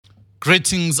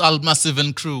Greetings, Al Massive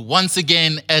and crew. Once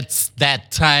again, it's that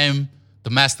time,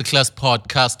 the Master Class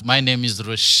Podcast. My name is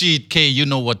Rashid K. You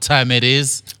know what time it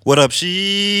is. What up,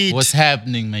 Sheet? What's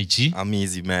happening, my G? I'm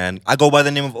easy, man. I go by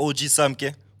the name of OG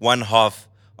Samke, one half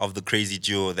of the crazy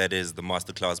duo that is the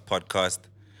Master Class Podcast.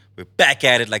 We're back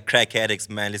at it like crack addicts,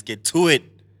 man. Let's get to it.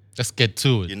 Let's get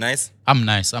to it. You nice? I'm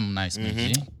nice, my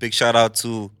G. Big shout out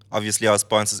to, obviously, our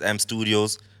sponsors, Amp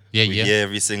Studios. We're here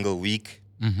every single week.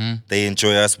 They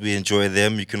enjoy us, we enjoy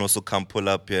them. You can also come pull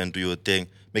up here and do your thing.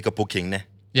 Make a booking, ne?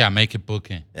 Yeah, make a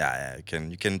booking. Yeah,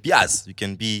 you can be us. You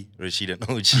can be Rashid and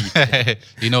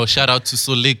OG. Shout out to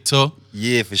Solicto.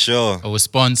 Yeah, for sure. Our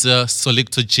sponsor,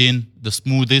 Solicto Gin, the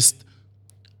smoothest.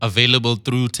 Available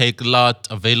through Take a Lot.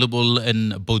 Available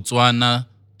in Botswana,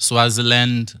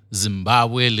 Swaziland,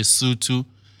 Zimbabwe, Lesotho,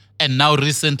 and now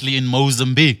recently in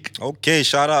Mozambique. Okay,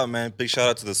 shout out, man. Big shout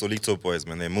out to the Solito boys,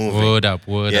 man. They're moving. Word up.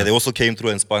 Yeah, they also came through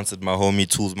and sponsored my homie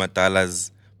Tools Matala's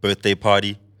birthday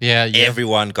party. Yeah.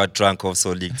 Everyone got drunk off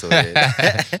Solito.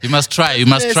 Yeah. You must try that. You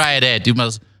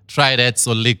must try that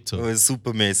Solicto. It was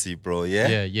super messy, bro.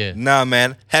 Yeah? Yeah. Nah,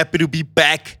 man. Happy to be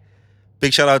back.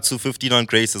 Big shout out to 15 on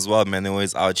Grace as well, man. They're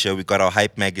always out here. We got our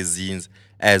hype magazines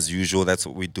as usual. That's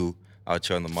what we do out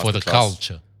here on the Master For the Class.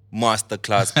 culture. Master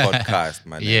Class Podcast,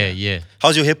 man. Yeah.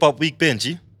 How's your hip-hop week been,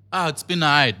 G? It's been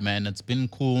alright, man. It's been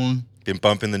cool. Been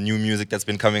bumping the new music that's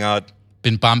been coming out?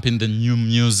 Been bumping the new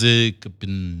music.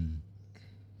 Been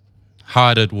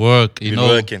hard at work. You know.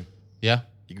 Working? Yeah.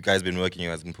 You guys been working, you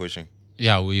guys been pushing?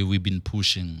 Yeah, we've been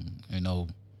pushing,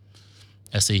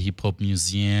 SA Hip Hop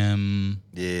Museum.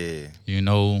 Yeah.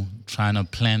 Trying to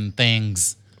plan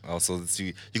things. Also,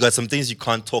 you got some things you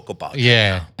can't talk about.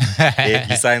 Yeah. Yeah,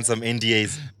 you signed some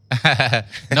NDAs.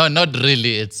 No, not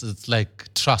really. It's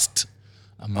like trust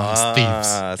amongst thieves.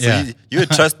 So you're a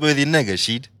trustworthy nigga,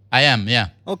 Sheed. I am, yeah.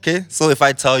 Okay, so if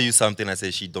I tell you something, I say,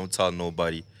 Sheed, don't tell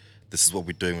nobody. This is what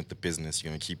we're doing with the business.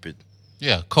 You're going to keep it.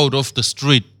 Yeah, code off the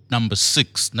street, number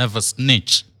 6, never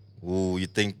snitch. Ooh, you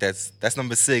think that's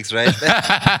number 6, right?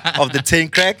 Of the 10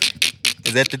 crack?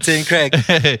 Is that the 10 crack?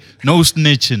 No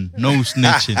snitching.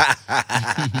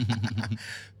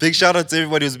 Big shout out to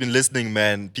everybody who's been listening,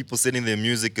 man. People sending their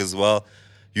music as well.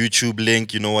 YouTube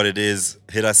link, you know what it is.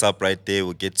 Hit us up right there.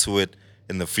 We'll get to it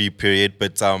in the free period.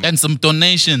 But and some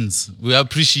donations. We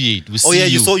appreciate. We see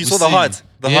you saw the heart.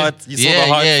 The heart. You saw the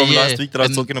heart from last week that I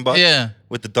was talking about? Yeah.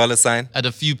 With the dollar sign. And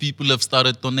a few people have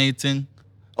started donating.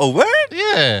 Oh, word?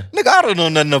 Yeah. Nigga, I don't know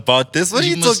nothing about this. What are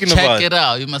you talking about? Check it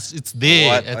out. It's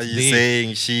there. What are you saying,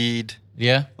 Sheed?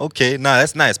 Yeah. Okay,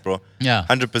 that's nice, bro. Yeah.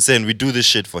 100%. We do this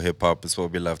shit for hip-hop. It's what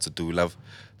we love to do. We love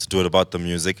to do it about the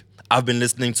music. I've been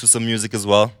listening to some music as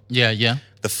well. Yeah.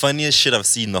 The funniest shit I've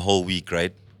seen the whole week,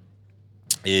 right,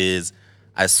 is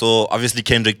I saw, obviously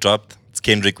Kendrick dropped. It's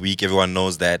Kendrick week. Everyone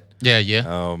knows that.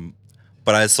 Yeah.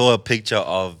 But I saw a picture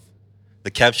of, the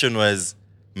caption was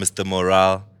Mr.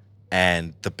 Morale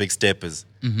and the Big Steppers.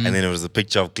 And then it was a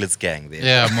picture of Glitz Gang there.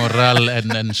 Yeah, Morale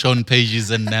and Sean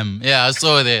Pages and them. Yeah, I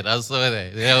saw that. That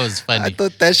was funny. I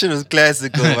thought that shit was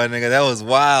classical, my nigga. That was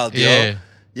wild, yo.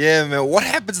 Yeah, man. What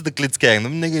happened to the Glitz Gang?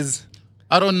 Them niggas...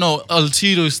 I don't know.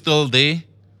 Altito is still there.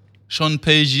 Sean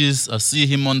Pages, I see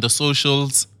him on the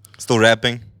socials. Still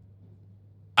rapping?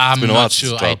 I'm not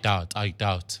sure. I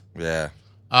doubt. Yeah.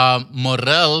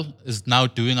 Morel is now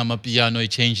doing Amapiano. He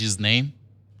changed his name.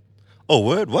 Oh,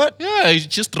 word? What? Yeah, he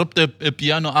just dropped a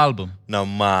piano album. No,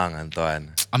 man,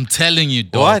 Antoine. I'm telling you,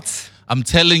 dog. What? I'm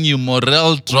telling you,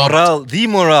 Morel dropped. The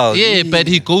Morale. Yeah, but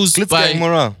he goes Glitz by... Gang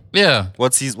Morale. Yeah.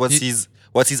 What's his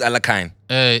alakine?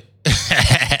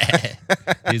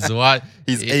 He's what?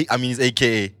 He's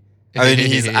AKA. I mean,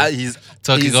 he's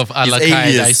talking of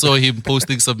alakine. I saw him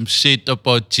posting some shit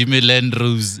about Jimmy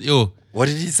Landrose. Yo. What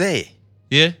did he say?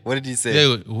 Yeah? What did he say?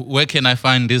 Yeah, where can I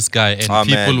find this guy? And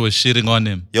people were shitting on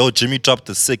him. Yo, Jimmy dropped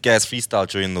a sick-ass freestyle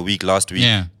during the week last week.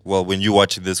 Yeah. Well, when you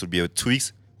watch this, would be 2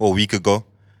 weeks or a week ago.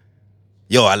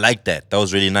 Yo, I like that. That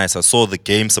was really nice. I saw the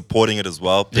game supporting it as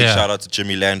well. Big shout out to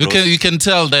Jimmy Landrose. You can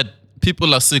tell that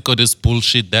people are sick of this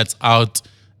bullshit that's out.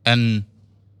 And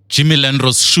Jimmy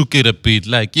Landrose shook it a bit.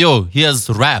 Like, yo, here's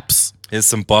raps. Here's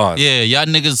some bars. Yeah, y'all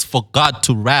niggas forgot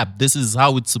to rap. This is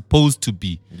how it's supposed to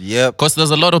be. Yep. Because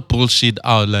there's a lot of bullshit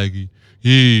out like,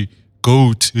 hey,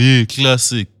 GOAT, hey,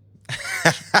 classic.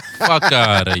 Fuck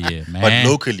out of here, man. But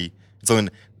locally.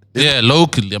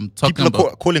 Locally. I'm talking people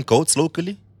about... calling GOATs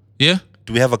locally? Yeah.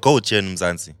 Do we have a GOAT here in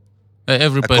Mzansi?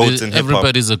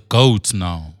 Everybody's a GOAT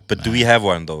now. But do we have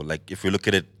one, though? Like, if we look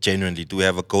at it genuinely, do we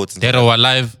have a GOAT? Dead or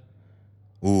alive?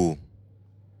 Ooh.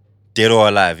 Dead or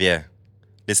alive, yeah.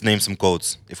 Let's name some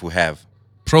GOATs, if we have.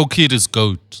 Pro Kid is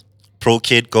GOAT. Pro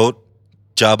Kid, GOAT.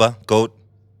 Jabba, GOAT.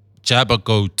 Jabba,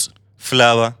 GOAT.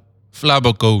 Flower.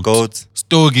 Flabber goat. Goat.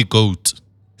 Stogie goat.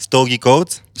 Stogie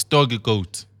goat. Stogie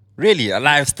goat. Really?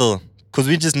 Alive still? Because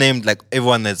we just named like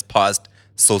everyone that's passed.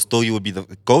 So Stogie would be the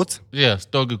goat? Yeah,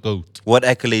 Stogie goat. What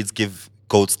accolades give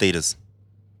goat status?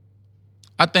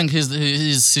 I think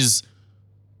he's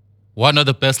one of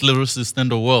the best lyricists in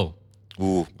the world.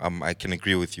 Ooh, I can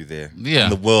agree with you there. Yeah.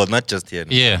 In the world, not just here.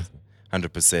 Yeah.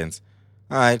 100%.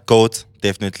 All right, GOAT,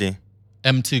 definitely.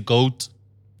 MT GOAT.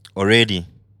 Already.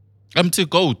 MT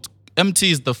GOAT.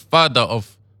 MT is the father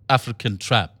of African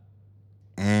trap.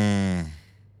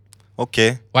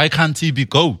 Okay. Why can't he be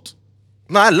GOAT?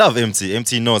 No, I love MT.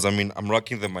 MT knows. I mean, I'm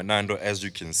rocking the Manando, as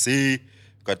you can see.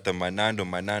 Got the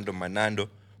Manando.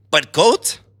 But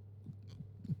GOAT?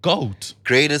 GOAT.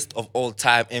 Greatest of all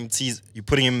time MTs. You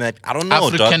putting him in that? I don't know,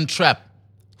 African trap.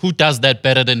 Who does that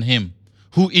better than him?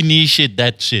 Who initiated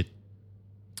that shit?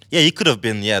 Yeah, he could have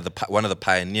been, one of the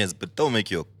pioneers, but don't make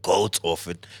you a GOAT off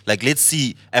it. Like, let's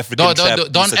see African trap be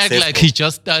don't act like he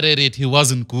just started it. He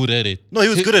wasn't good at it. No, he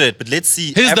was good at it, but let's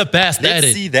see. He's the best at it.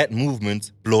 Let's see that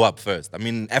movement blow up first. I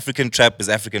mean, African trap is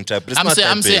African trap, but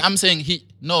I'm saying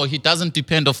he doesn't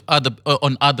depend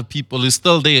on other people. He's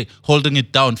still there holding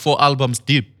it down 4 albums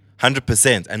deep.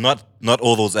 100%, and not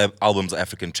all those albums are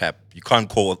African trap. You can't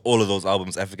call all of those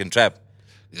albums African trap.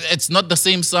 It's not the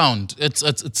same sound. It's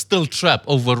still trap.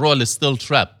 Overall, it's still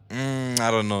trap. I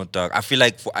don't know, dog. I feel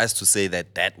like for us to say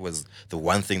that was the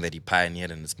one thing that he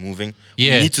pioneered and it's moving, we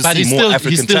need to see more African trap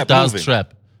moving. He still does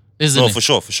trap, isn't it?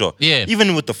 No, for sure. Yeah.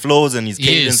 Even with the flows and his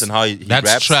cadence and how he that's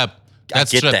raps. Trap. I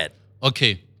get trap. that.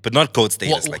 Okay. But not GOAT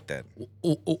status like that.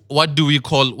 What do we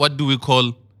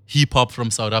call hip hop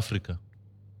from South Africa?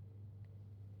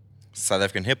 South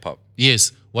African hip hop.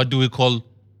 Yes. What do we call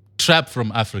trap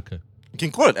from Africa? You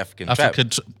can call it African trap.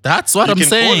 That's what I'm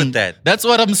saying. Call it that. That's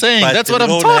what I'm saying. But that's what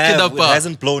I'm talking about. It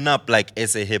hasn't blown up like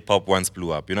SA hip hop once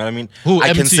blew up. You know what I mean? Who? I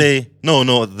MT? can say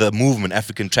no, the movement,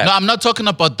 African trap. No, I'm not talking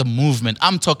about the movement.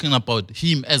 I'm talking about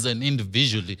him as an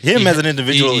individual. As an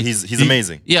individual, he's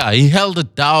amazing. Yeah, he held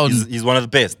it down. He's one of the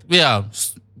best. Yeah,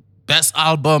 best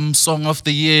album, song of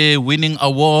the year, winning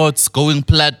awards, going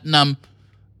platinum.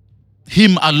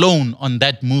 Him alone on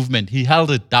that movement, he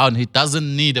held it down. He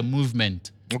doesn't need a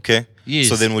movement. Okay. Yes.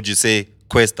 So then would you say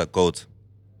Questa GOAT?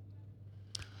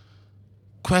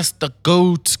 Questa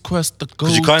GOAT.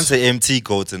 Because you can't say MT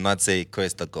GOAT and not say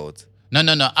Questa GOAT. No.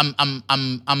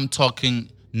 I'm talking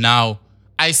now.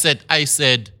 I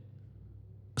said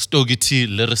Stogie T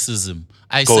lyricism.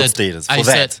 GOAT status.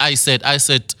 I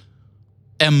said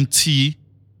MT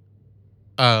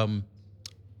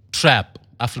trap,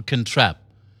 African trap.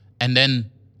 And then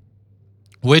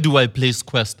where do I place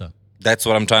Questa? That's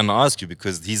what I'm trying to ask you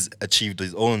because he's achieved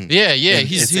his own. Yeah.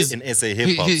 He's in SA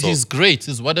hip hop. He's great.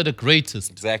 He's one of the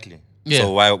greatest. Exactly. Yeah.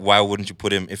 So why wouldn't you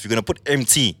put him? If you're gonna put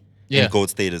MT in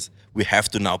GOAT status, we have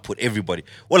to now put everybody.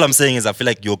 All I'm saying is I feel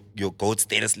like your GOAT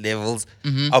status levels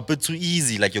are a bit too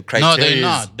easy. Like your criteria. No, they're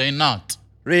not. They're not.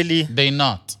 Really? They're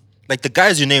not. Like the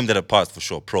guys you named that are passed for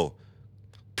sure.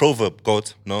 Proverb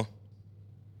GOAT, no?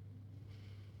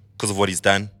 Because of what he's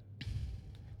done.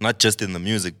 Not just in the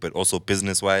music, but also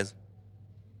business-wise.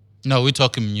 No, we're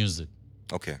talking music.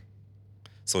 Okay.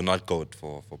 So not GOAT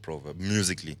for Proverb,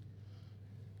 musically.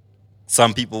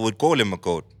 Some people would call him a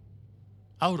GOAT.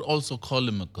 I would also call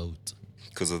him a GOAT.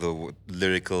 Because of the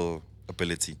lyrical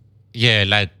ability. Yeah,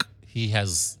 like he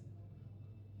has,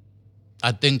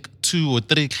 I think, 2 or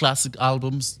 3 classic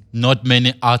albums. Not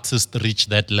many artists reach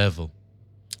that level.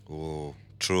 Oh,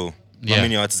 true. Yeah. Not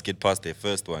many artists get past their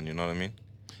first one, you know what I mean?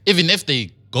 Even if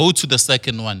they go to the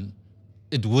second one,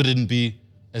 it wouldn't be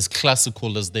as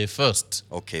classical as their first.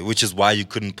 Okay, which is why you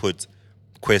couldn't put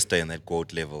Questa in that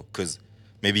GOAT level, because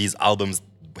maybe his albums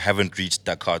haven't reached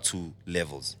Dakar 2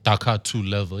 levels. Dakar 2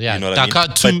 level, yeah. You know what Dakar I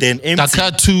mean? 2, But then MT,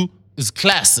 Dakar 2 is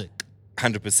classic.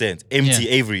 100%. MT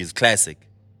Avery is classic.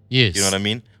 Yes. You know what I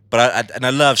mean? But I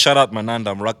love, shout out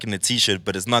Mananda, I'm rocking a t-shirt,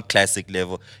 but it's not classic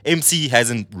level. MC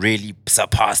hasn't really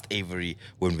surpassed Avery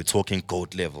when we're talking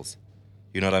GOAT levels.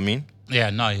 You know what I mean? Yeah,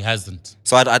 no, he hasn't.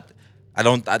 So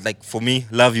for me,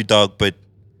 love you, dog, but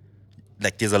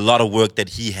like there's a lot of work that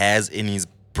he has in his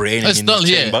brain and in his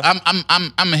chamber.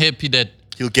 I'm happy that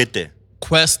he'll get there.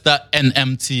 Questa and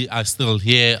MT are still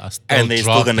here, are still and they're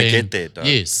dropping. still gonna get there, dog.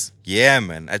 Yes. Yeah,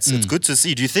 man. It's good to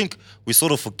see. Do you think we're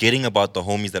sort of forgetting about the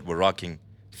homies that were rocking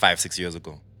 5-6 years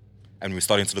ago? And we're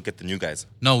starting to look at the new guys.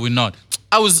 No, we're not.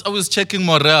 I was checking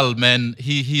Morel, man.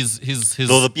 He's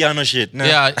the piano shit. Nah.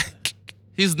 Yeah.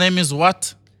 His name is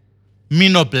what?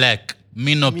 Mino Black.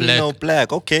 Mino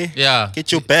Black. Okay. Yeah.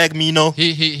 Get your bag, Mino.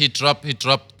 He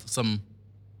dropped some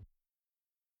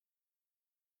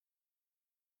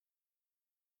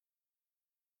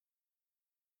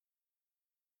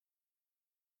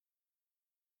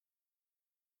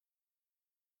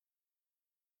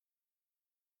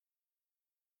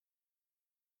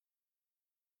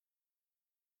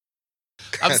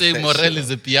I'm saying Morel is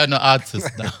a piano artist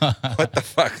now. What the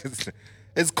fuck?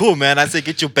 It's cool, man. I say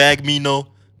get your bag, Mino.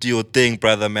 Do your thing,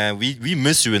 brother, man. We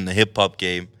miss you in the hip-hop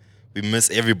game. We miss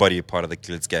everybody a part of the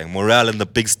Clout gang. Morale and the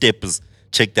Big Steppers.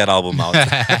 Check that album out.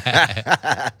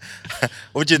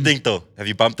 What do you think, though? Have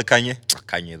you bumped the Kanye?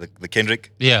 The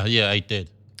Kendrick? Yeah, I did.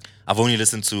 I've only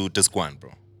listened to disc 1,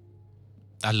 bro.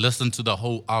 I listened to the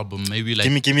whole album. Maybe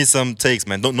like... Give me some takes,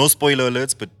 man. No spoiler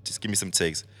alerts, but just give me some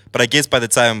takes. But I guess by the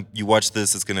time you watch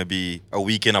this, it's going to be a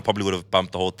weekend. I probably would have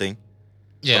bumped the whole thing.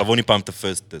 Yeah. But I've only bumped the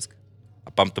first disc. I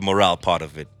bumped the morale part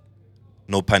of it.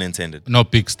 No pun intended. No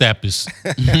big steppers.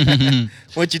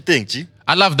 What you think, G?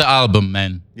 I love the album,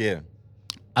 man. Yeah.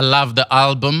 I love the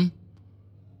album.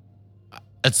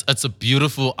 It's a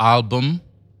beautiful album.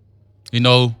 You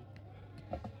know,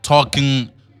 talking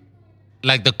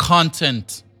like the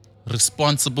content,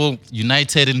 responsible,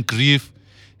 united in grief.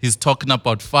 He's talking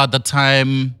about father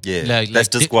time. Yeah, that's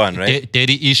disc 1, right?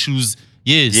 Daddy issues.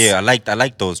 Yes. Yeah, I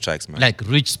like those tracks, man. Like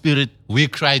Rich Spirit, We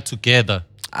Cry Together.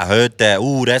 I heard that.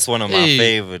 Ooh, that's one of my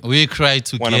favorite. We Cry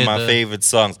Together. One of my favorite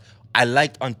songs. I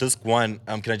liked on disc 1.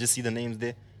 Can I just see the names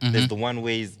there? Mm-hmm. There's the one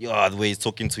where he's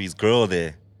talking to his girl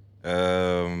there.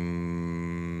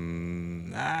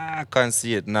 I can't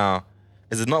see it now.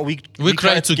 Is it not We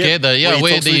Cry Together? Yeah,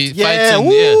 where they fighting. Yeah,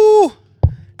 woo!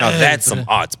 Now that's some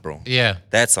art, bro. Yeah.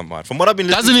 That's some art. From what I've been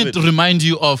listening to. Doesn't it remind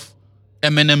you of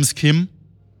Eminem's Kim?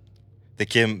 The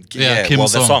Kim, Kim well,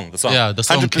 song. the song. Yeah, the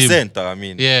song 100%, Kim. though, I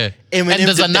mean. Yeah. Eminem and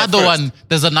there's did another that one.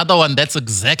 There's another one that's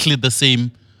exactly the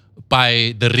same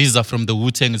by the RZA from the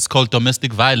Wu-Tang. It's called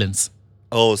Domestic Violence.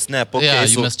 Oh, snap. Okay, yeah,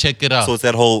 you must check it out. So it's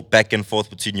that whole back and forth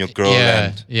between your girl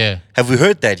and... Yeah. Have we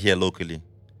heard that here locally?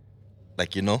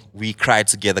 Like, you know, We Cry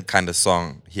Together kind of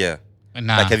song here.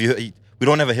 Nah. Like, we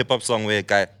don't have a hip-hop song where a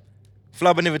guy...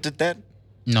 Flubber never did that?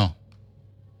 No.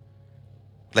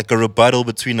 Like a rebuttal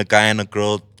between a guy and a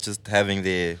girl just having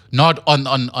their... Not on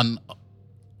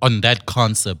that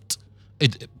concept.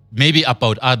 It maybe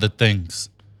about other things.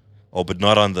 Oh, but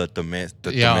not on the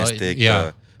domestic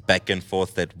back and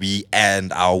forth that we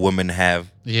and our women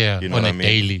have. Yeah, you know on what a I mean?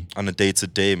 daily. On a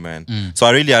day-to-day, man. So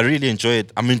I really enjoy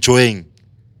it. I'm enjoying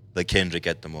the Kendrick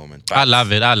at the moment. I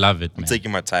love it, man. I'm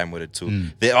taking my time with it too.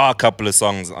 There are a couple of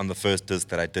songs on the first disc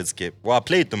that I did skip. Well, I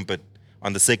played them, but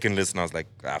on the second listen, I was like,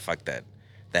 fuck that.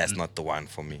 That's not the one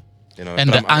for me. You know. And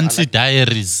the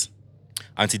Anti-Diaries.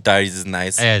 Anti-Diaries is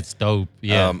nice. Yeah, it's dope.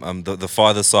 Yeah. The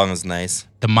father song is nice.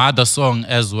 The mother song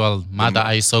as well. Mother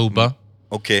I Sober.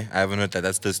 Okay, I haven't heard that.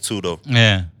 That's this too though.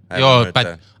 Yeah. But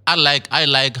that. I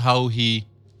like how he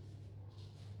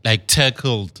like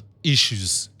tackled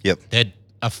issues that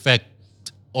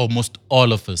affect almost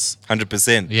all of us.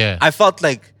 100%. Yeah. I felt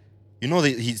like, you know,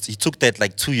 he took that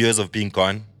like 2 years of being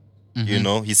gone. You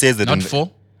know, he says that Not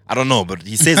 4? I don't know, but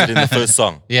he says it in the first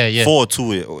song. Yeah. 4 or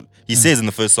 2. He says in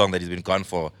the first song that he's been gone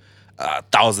for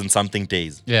 1,000-something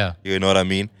days. Yeah. You know what I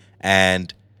mean?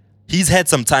 And he's had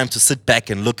some time to sit back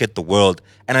and look at the world.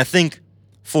 And I think,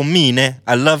 for me,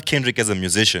 I love Kendrick as a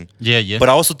musician. Yeah. But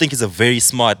I also think he's a very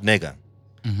smart nigga.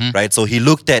 Right? So he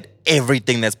looked at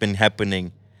everything that's been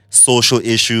happening. Social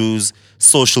issues,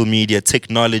 social media,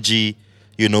 technology,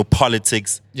 you know,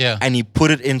 politics. Yeah. And he put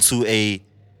it into a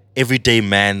everyday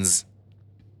man's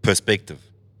perspective.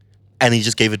 And he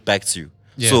just gave it back to you.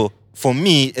 Yeah. So for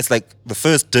me, it's like the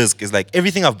first disc is like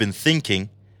everything I've been thinking,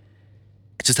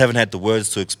 I just haven't had the words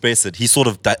to express it. He sort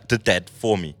of did that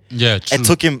for me. Yeah, true. It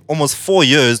took him almost 4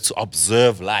 years to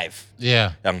observe life.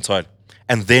 Yeah. Young Todd.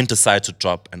 And then decide to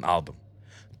drop an album.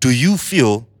 Do you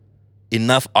feel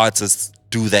enough artists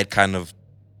do that kind of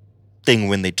thing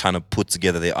when they're trying to put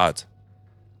together their art?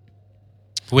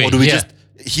 Wait, or do we just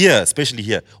here, especially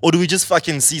here, or do we just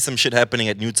fucking see some shit happening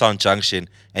at Newtown Junction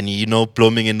and, you know,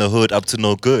 blooming in the hood up to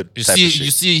no good? You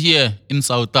see here in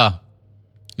Sauta,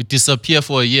 you disappear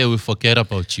for a year, we forget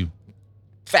about you.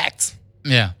 Facts.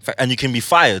 Yeah. And you can be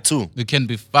fired too. You can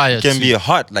be fired. You can be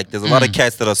hot. Like there's a lot of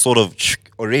cats that are sort of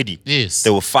already. Yes. They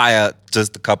were fired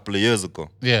just a couple of years ago.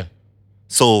 Yeah.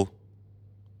 So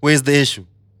where's the issue?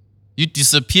 You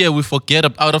disappear, we forget,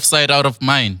 out of sight, out of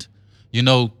mind. You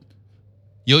know,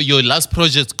 your last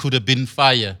project could have been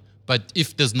fire, but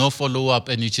if there's no follow-up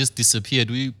and you just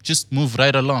disappeared, we just move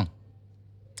right along.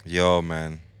 Yo,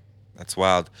 man. That's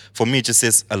wild. For me, it just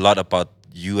says a lot about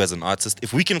you as an artist.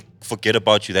 If we can forget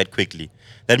about you that quickly,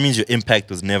 that means your impact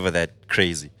was never that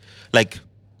crazy. Like,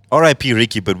 R.I.P.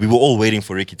 Ricky, but we were all waiting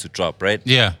for Ricky to drop, right?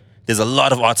 Yeah. There's a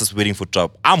lot of artists waiting for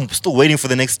drop. I'm still waiting for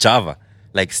the next Java.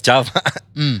 Like Java,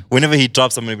 whenever he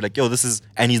drops, I'm gonna be like, yo, this is,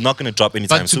 and he's not gonna drop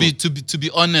anytime soon. But to be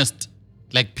honest,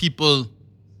 like people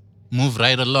move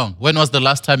right along. When was the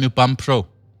last time you bumped Pro?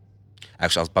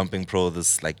 Actually, I was bumping Pro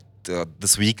this like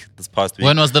this past week.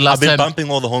 When was the last I've been time? bumping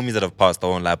all the homies that have passed. I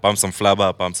won't lie. Bump some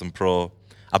Flabba, bump some Pro.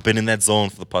 I've been in that zone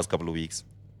for the past couple of weeks.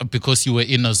 Because you were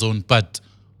in a zone, but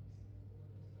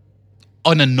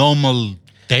on a normal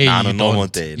day, Nah, on a normal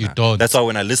day, you nah. don't. That's why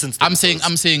when I listen to I'm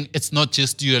saying it's not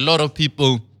just you. A lot of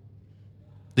people,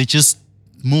 they just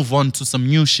move on to some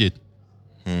new shit.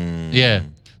 Yeah.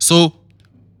 So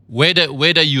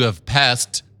whether you have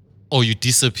passed or you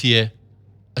disappear,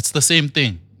 it's the same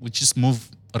thing. We just move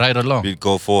right along. we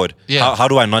go forward. Yeah. How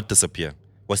do I not disappear?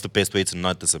 What's the best way to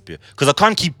not disappear? Because I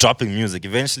can't keep dropping music.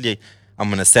 Eventually, I'm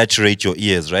going to saturate your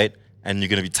ears, right? And you're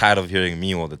going to be tired of hearing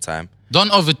me all the time.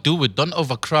 Don't overdo it. Don't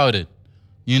overcrowd it.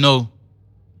 You know,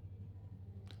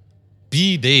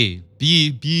 be there.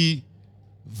 Be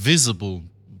visible.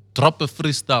 Drop a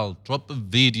freestyle. Drop a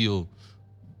video.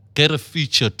 Get a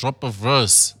feature. Drop a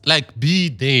verse. Like, be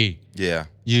there. Yeah.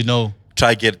 You know.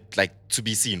 Try get, like, to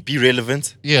be seen. Be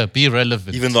relevant. Yeah, be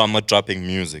relevant. Even though I'm not dropping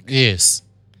music. Yes.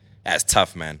 That's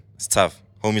tough, man. It's tough.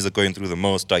 Homies are going through the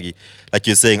most, doggy. Like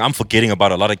you're saying, I'm forgetting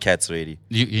about a lot of cats already.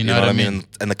 You know what I mean?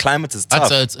 And the climate is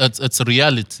tough. It's a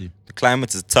reality. The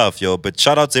climate is tough, yo. But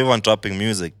shout out to everyone dropping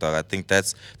music, dog. I think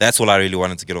that's what I really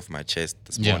wanted to get off my chest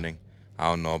this morning. I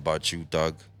don't know about you,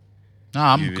 dog.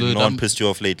 Nah, I'm good. No one pissed you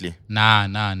off lately? Nah,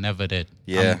 never that.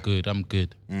 Yeah. I'm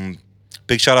good.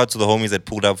 Big shout out to the homies that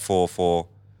pulled up for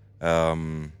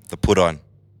the put on.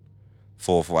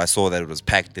 For I saw that it was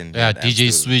packed in. Yeah,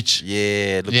 DJ Switch.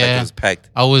 Yeah, it looked like it was packed.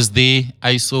 I was there.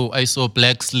 I saw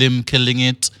Black Slim killing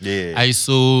it. Yeah. I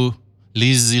saw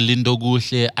Lizzy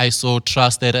Lindoguhle. I saw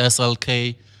Trusted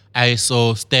SLK. I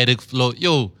saw Static Flow.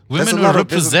 Yo, women were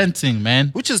representing, man.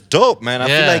 Which is dope, man. I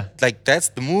feel like that's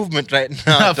the movement right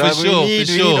now. For sure. We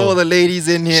need all the ladies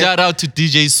in here. Shout out to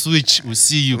DJ Switch. We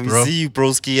see you, bro. We see you,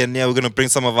 broski. And yeah, we're gonna bring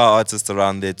some of our artists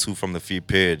around there too from the free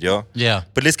period, yo. Yeah.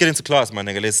 But let's get into class, my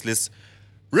nigga. Let's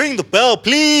ring the bell,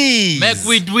 please. Make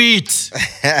we do it.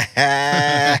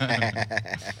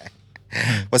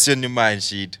 What's on your mind,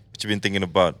 Sheed? What you been thinking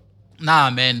about? Nah,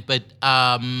 man, but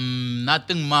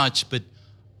nothing much. But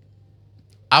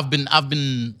I've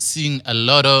been seeing a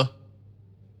lot of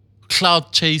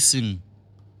clout chasing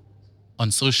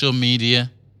on social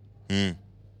media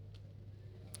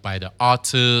by the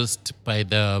artist, by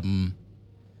the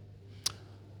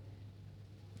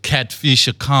catfish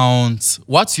accounts.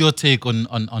 What's your take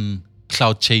on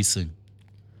clout chasing?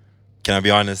 Can I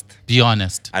be honest? Be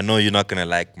honest. I know you're not gonna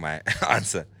like my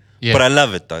answer, Yeah. but I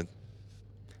love it, dog.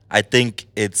 I think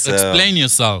it's... Explain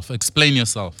yourself.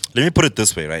 Let me put it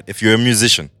this way, right? If you're a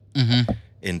musician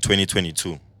in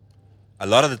 2022, a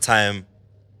lot of the time,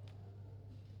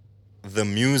 the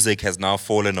music has now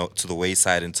fallen to the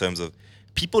wayside in terms of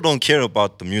people don't care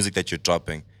about the music that you're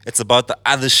dropping. It's about the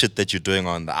other shit that you're doing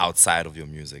on the outside of your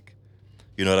music.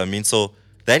 You know what I mean? So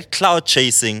that clout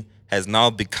chasing has now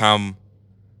become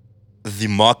the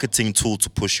marketing tool to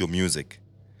push your music.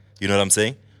 You know what I'm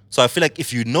saying? So I feel like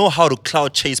if you know how to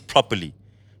clout chase properly,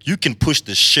 you can push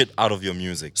the shit out of your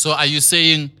music. So are you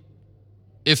saying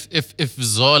if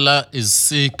Zola is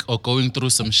sick or going through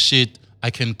some shit, I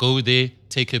can go there,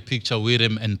 take a picture with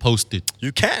him and post it?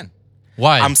 You can.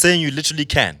 Why? I'm saying you literally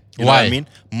can. You know Why? what I mean?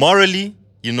 Morally,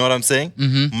 you know what I'm saying?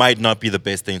 Might not be the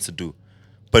best thing to do.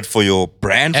 But for your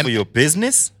brand, for your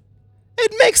business,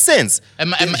 it makes sense.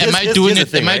 Am I doing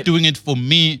it for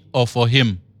me or for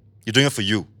him? You're doing it for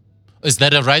you. Is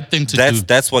that a right thing to do?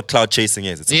 That's what clout chasing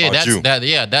is. It's about you.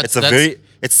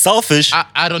 It's selfish.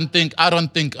 I don't think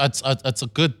it's a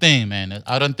good thing, man.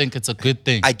 I don't think it's a good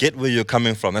thing. I get where you're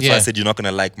coming from. That's why I said you're not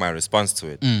gonna like my response to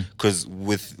it. Because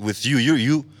with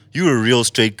you're a real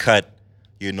straight cut,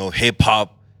 hip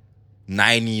hop.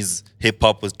 90s hip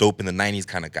hop was dope in the 90s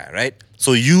kind of guy, right?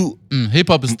 So you hip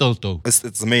hop is still dope.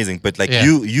 It's amazing, but like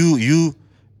you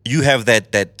have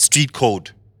that street code,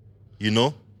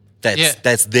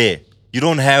 that's there. You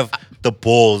don't have the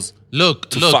balls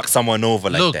to fuck someone over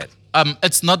like that.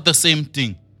 It's not the same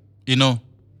thing,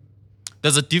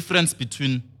 There's a difference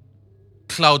between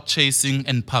clout chasing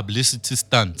and publicity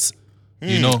stunts.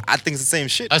 I think it's the same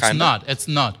shit. It's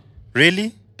not.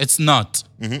 Really? It's not.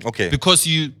 Okay. Because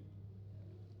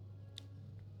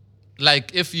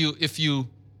like if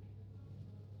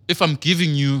I'm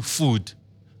giving you food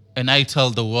and I tell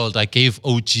the world I gave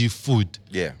OG food.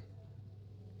 Yeah.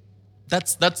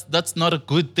 That's not a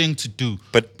good thing to do.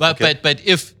 But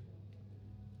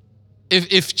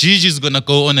if Gigi's gonna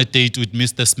go on a date with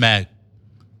Mr. Smack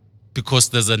because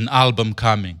there's an album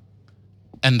coming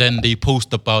and then they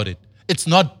post about it, it's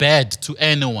not bad to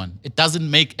anyone. It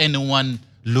doesn't make anyone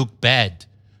look bad,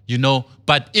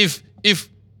 But if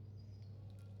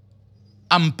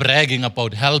I'm bragging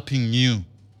about helping you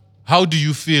How do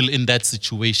you feel in that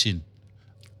situation?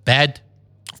 Bad?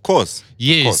 Of course.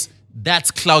 Yes. Of course.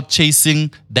 That's clout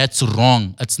chasing. That's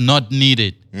wrong. It's not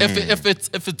needed.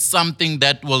 If it's something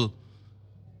that will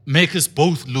make us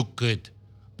both look good,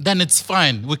 then it's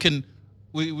fine. We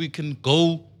can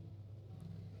go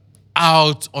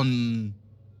out on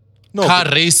car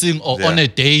racing or on a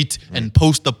date and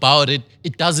post about it.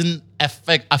 It doesn't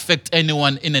affect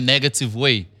anyone in a negative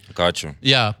way. Got you.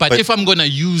 Yeah, but if I'm gonna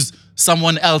use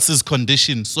someone else's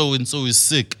condition, so and so is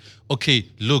sick. Okay,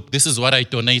 look, this is what I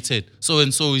donated. So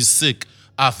and so is sick.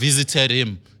 I visited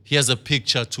him. Here's a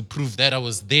picture to prove that I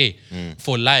was there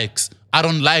for likes. I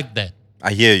don't like that.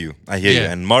 I hear you.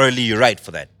 And morally, you're right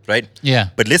for that, right? Yeah.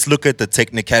 But let's look at the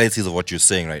technicalities of what you're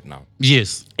saying right now.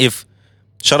 Yes.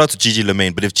 Shout out to Gigi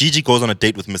Lemaine, but if Gigi goes on a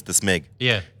date with Mr. Smeg,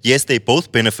 yes, they're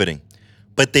both benefiting,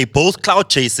 but they both clout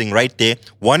chasing right there.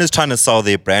 One is trying to sell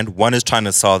their brand, one is trying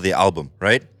to sell their album,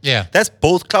 right? Yeah. That's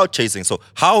both clout chasing. So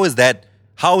how is that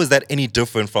any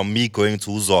different from me going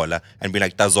to Zola and being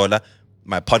like, Zola,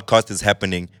 my podcast is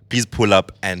happening. Please pull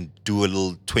up and do a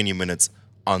little 20 minutes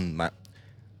on my...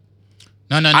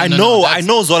 No. I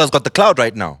know Zola's got the clout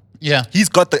right now. Yeah. He's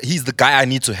the guy I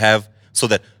need to have so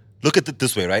that, look at it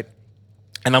this way, right?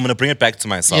 And I'm going to bring it back to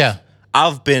myself. Yeah.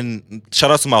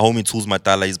 Shout out to my homie Tools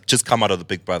Matala. He's just come out of the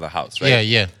Big Brother house, right?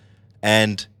 Yeah.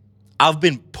 And I've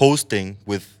been posting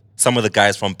with some of the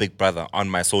guys from Big Brother on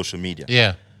my social media.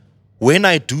 Yeah. When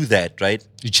I do that, right?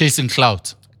 You're chasing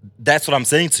clout. That's what I'm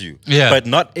saying to you. Yeah. But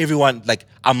not everyone, like,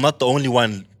 I'm not the only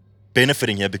one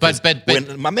benefiting here because but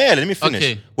my man, let me finish.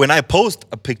 Okay. When I post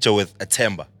a picture with a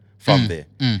Temba from there,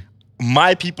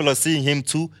 my people are seeing him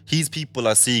too. His people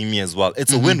are seeing me as well.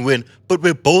 It's a win-win, but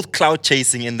we're both clout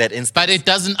chasing in that instance. But it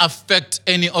doesn't affect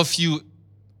any of you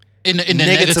in a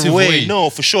negative way. No,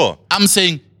 for sure. I'm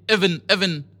saying even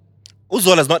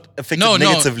Uzola's not affected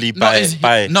negatively by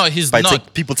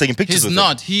people taking pictures with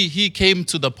him. He came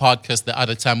to the podcast the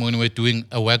other time when we were doing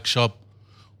a workshop.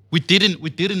 We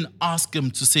didn't ask him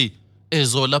to say, "Hey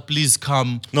Zola, please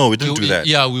come." No, we didn't do that.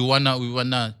 Yeah, we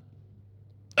wanna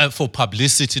for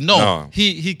publicity. No.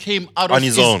 He came out of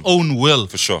his own will.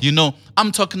 For sure. You know,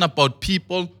 I'm talking about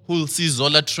people who will see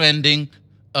Zola trending,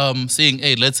 saying,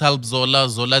 "Hey, let's help Zola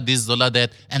this, Zola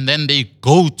that," and then they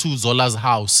go to Zola's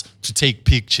house to take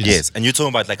pictures. Yes, and you're talking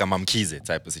about like a Mamkize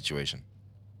type of situation.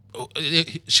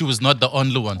 She was not the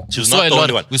only one. She was not the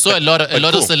only one. We saw a lot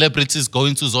of celebrities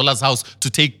going to Zola's house to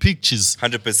take pictures.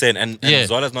 100%, and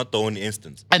Zola's not the only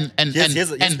instance. And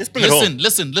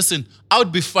listen. I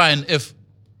would be fine if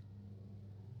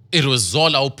it was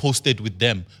Zola who posted with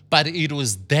them, but it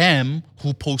was them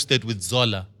who posted with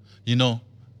Zola. You know.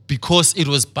 Because it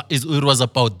was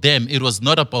about them. It was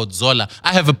not about Zola.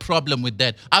 I have a problem with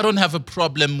that. I don't have a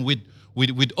problem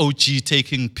with OG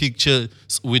taking pictures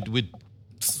with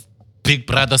Big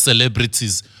Brother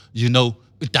celebrities. You know,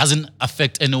 it doesn't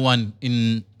affect anyone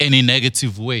in any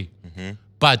negative way.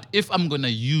 But if I'm going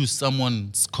to use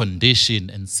someone's condition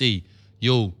and say,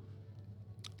 yo,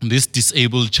 this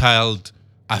disabled child,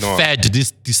 I fed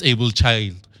this disabled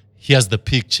child, here's the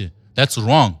picture. That's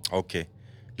wrong. Okay.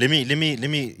 Let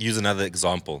me use another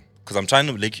example because I'm trying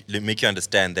to make you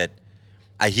understand that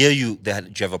I hear you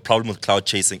that you have a problem with clout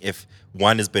chasing if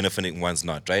one is benefiting, one's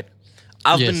not, right?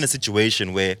 I've been in a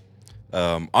situation where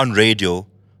on radio,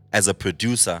 as a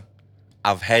producer,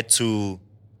 I've had to...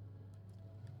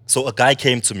 So a guy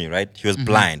came to me, right? He was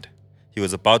blind. He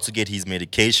was about to get his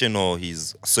medication or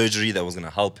his surgery that was going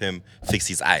to help him fix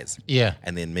his eyes. Yeah.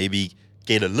 And then maybe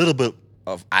get a little bit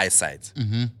of eyesight,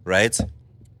 right?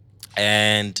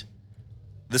 And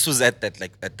this was at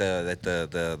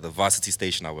the varsity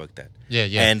station I worked at.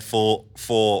 Yeah. And for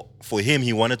him,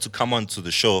 he wanted to come onto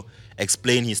the show,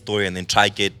 explain his story, and then try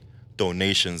get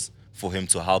donations for him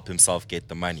to help himself get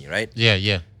the money, right?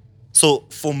 Yeah. So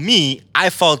for me, I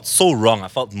felt so wrong. I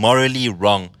felt morally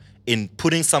wrong in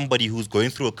putting somebody who's going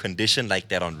through a condition like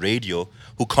that on radio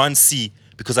who can't see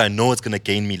because I know it's going to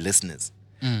gain me listeners.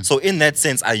 So in that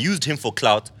sense, I used him for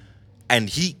clout, and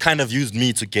he kind of used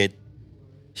me to get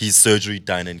his surgery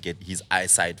done and get his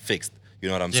eyesight fixed. You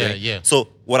know what I'm saying? Yeah. So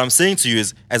what I'm saying to you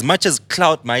is, as much as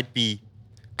clout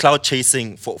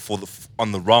chasing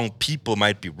on the wrong people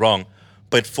might be wrong,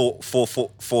 but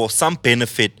for some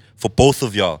benefit for both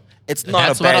of y'all, it's not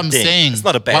That's a bad what I'm thing. saying. It's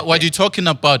not a bad thing. What you're talking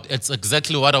about, it's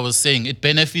exactly what I was saying. It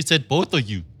benefited both of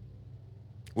you.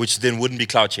 Which then wouldn't be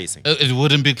clout chasing. It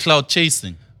wouldn't be clout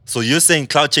chasing. So you're saying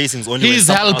clout chasing is only when He's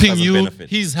someone else helping has a you. benefit.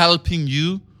 He's helping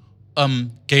you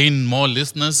gain more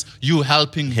listeners. You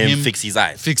helping him fix his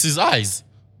eyes. Fix his eyes.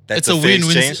 That's it's a fair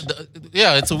win-win. exchange?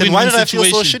 Yeah, it's a Then win-win why did I feel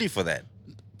situation. so shitty for that?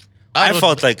 I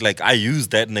felt like I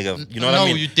used that nigga. You know what I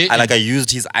mean? No, you didn't. I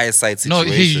used his eyesight situation.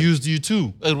 No, he used you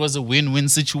too. It was a win-win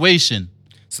situation.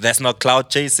 So that's not clout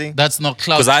chasing? That's not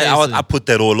clout chasing. Because I put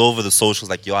that all over the socials.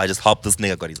 Like, yo, I just helped this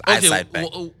nigga got his eyesight back.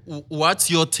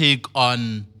 What's your take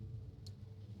on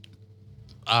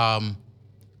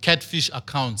catfish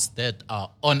accounts that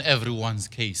are on everyone's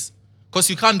case? Because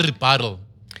you can't rebuttal.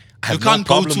 I have no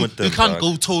problem with them. You can't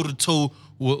go toe to toe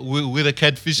with a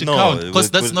catfish account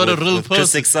because that's not a real person.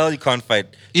 Chris Excel, you can't fight.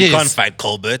 You can't fight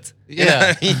Colbert.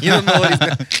 Yeah, you don't know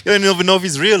you don't even know if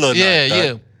he's real or not.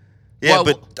 Yeah. Yeah,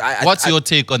 but what's your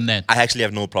take on that? I actually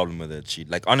have no problem with it, shit.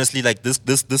 Like, honestly, like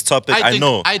this topic, I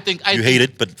know you hate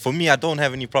it, but for me, I don't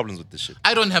have any problems with this shit.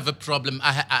 I don't have a problem.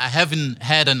 I haven't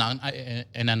had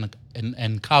an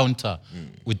encounter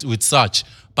with such,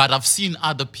 but I've seen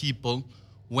other people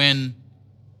when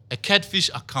a catfish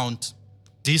account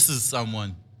disses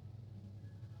someone,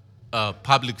 a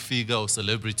public figure or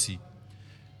celebrity,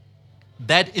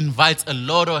 that invites a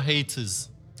lot of haters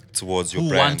towards your who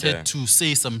brand, wanted to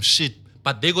say some shit,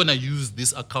 but they're gonna use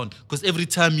this account because every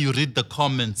time you read the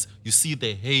comments, you see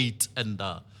the hate and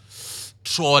the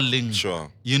trolling.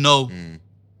 Sure. You know,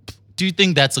 do you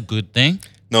think that's a good thing?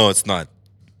 No, it's not.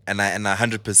 And I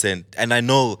 100%. And I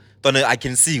know, Donna, I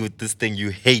can see with this thing you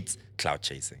hate clout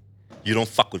chasing. You don't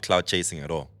fuck with clout chasing at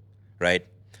all, right?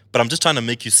 But I'm just trying to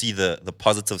make you see the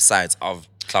positive sides of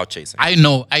clout chasing. I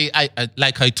know. I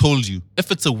like I told you,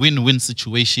 if it's a win-win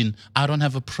situation, I don't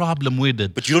have a problem with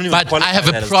it. But you don't even qualify I have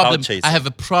that a as problem. clout chasing. I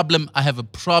have a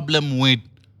problem with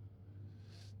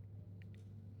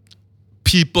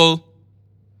people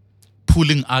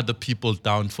pulling other people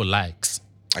down for likes.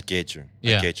 I get you.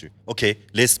 Yeah. I get you. Okay,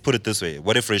 let's put it this way.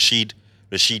 What if Rashid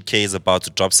K is about to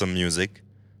drop some music?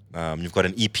 You've got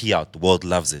an EP out. The world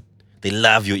loves it. They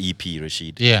love your EP,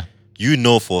 Rashid. Yeah. You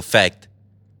know for a fact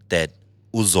that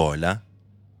Uzola,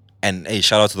 and hey,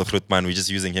 shout out to the Grootman, we're just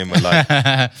using him a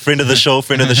lot. Friend of the show.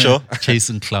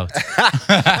 Chasing clout.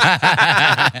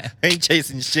 Ain't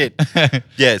chasing shit.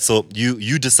 Yeah, so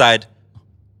you decide,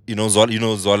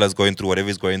 Zola's going through whatever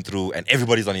he's going through, and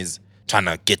everybody's trying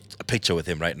to get a picture with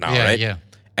him right now, right? Yeah.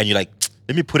 And you're like,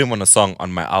 let me put him on a song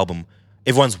on my album.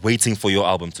 Everyone's waiting for your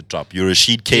album to drop. You're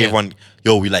Rashid K, everyone,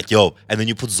 we like, and then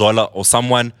you put Zola or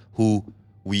someone who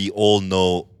we all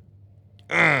know,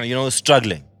 is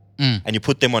struggling, and you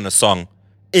put them on a song.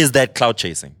 Is that clout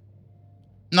chasing?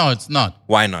 No, it's not.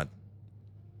 Why not?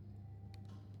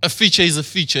 A feature is a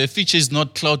feature. A feature is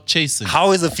not clout chasing.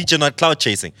 How is a feature not clout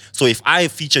chasing? So if I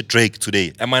feature Drake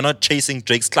today, am I not chasing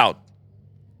Drake's clout?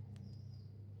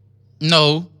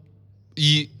 No.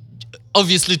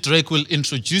 Obviously, Drake will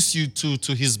introduce you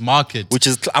to his market. Which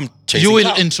is, I'm chasing You will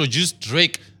clout. introduce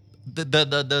Drake.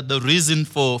 The reason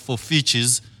for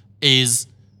features is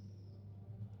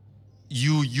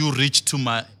you reach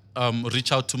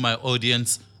out to my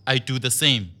audience. I do the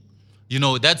same.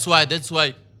 That's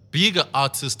why bigger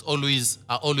artists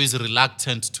are always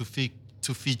reluctant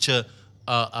to feature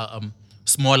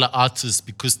smaller artists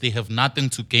because they have nothing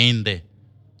to gain there.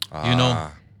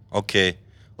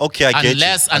 Okay, I get you.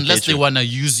 Unless they want to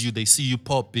use you, they see you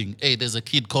popping. Hey, there's a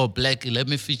kid called Blackie. Let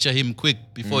me feature him quick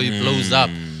before he blows up.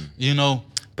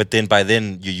 But then by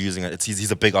then you're using it. He's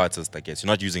a big artist, I guess. You're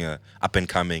not using a up and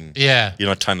coming. Yeah. You're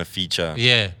not trying to feature.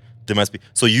 Yeah. There must be.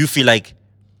 So you feel like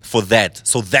for that,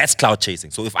 so that's clout chasing.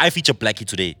 So if I feature Blackie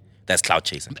today, that's clout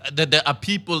chasing. There are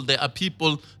people.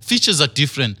 Features are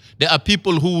different. There are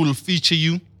people who will feature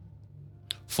you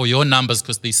for your numbers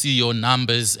because they see your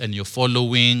numbers and your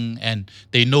following, and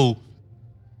they know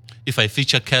if I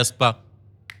feature Casper,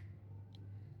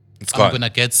 I'm gonna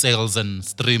get sales and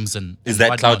streams and. Is that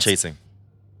whatnot. clout chasing?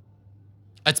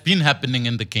 It's been happening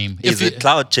in the game. Is it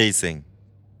clout chasing?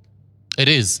 It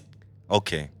is.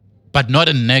 Okay. But not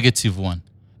a negative one.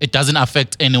 It doesn't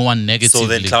affect anyone negatively. So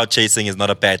then clout chasing is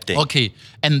not a bad thing. Okay.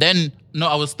 And then, no,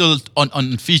 I was still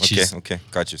on features. Okay.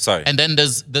 Got you. Sorry. And then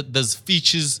there's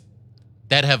features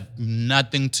that have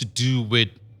nothing to do with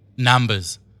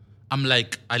numbers. I'm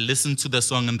like, I listen to the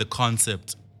song and the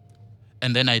concept.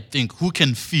 And then I think, who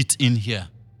can fit in here?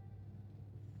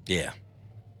 Yeah.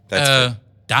 That's fair.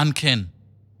 Duncan.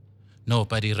 No,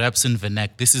 but he raps in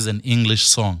vernac. This is an English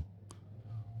song.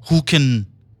 Who can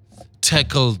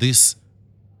tackle this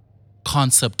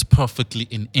concept perfectly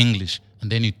in English?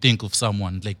 And then you think of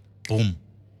someone like, boom.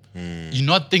 You're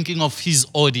not thinking of his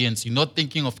audience. You're not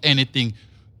thinking of anything.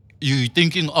 You're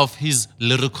thinking of his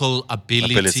lyrical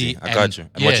ability. I got you.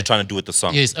 And what you're trying to do with the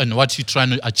song. Yes, and what you're trying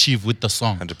to achieve with the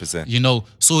song. 100%.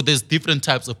 So there's different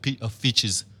types of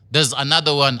features. There's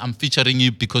another one, I'm featuring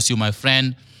you because you're my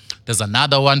friend. There's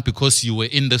another one because you were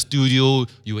in the studio,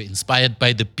 you were inspired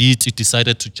by the beat, you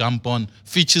decided to jump on.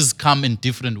 Features come in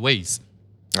different ways.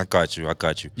 I got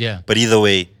you. Yeah. But either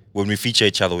way, when we feature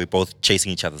each other, we're both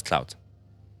chasing each other's clout.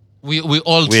 We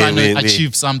all trying to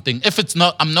achieve something. If it's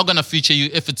not, I'm not gonna feature you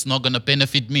if it's not gonna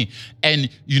benefit me, and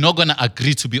you're not gonna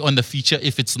agree to be on the feature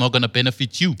if it's not gonna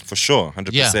benefit you. For sure,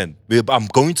 100%. I'm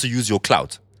going to use your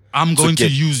clout. I'm going to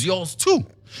use yours too.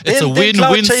 It's a win-win.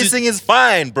 win-win. Clout chasing is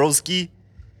fine, broski.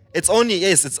 It's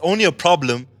only a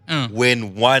problem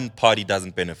when one party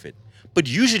doesn't benefit. But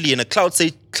usually in a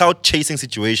clout chasing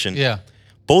situation,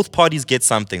 both parties get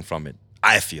something from it.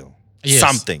 I feel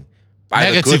something.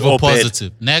 Negative or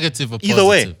positive. Negative or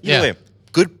positive. Either way.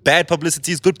 Good, bad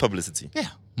publicity is good publicity. Yeah.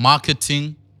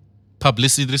 Marketing,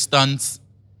 publicity stunts.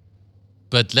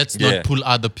 But let's not pull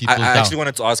other people down. I actually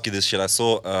wanted to ask you this shit. I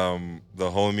saw the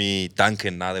homie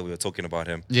Duncan, now that we were talking about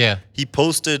him. Yeah. He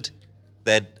posted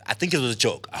that, I think it was a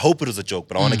joke. I hope it was a joke,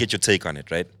 but I want to get your take on it,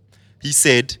 right? He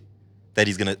said that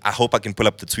he's going to, I hope I can pull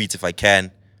up the tweets if I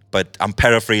can, but I'm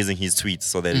paraphrasing his tweets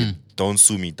so that don't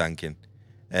sue me, Duncan.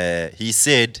 He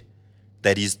said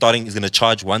that he's going to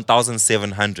charge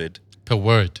 1,700 per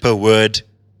word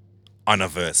on a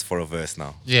verse, for a verse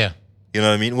now. Yeah. You know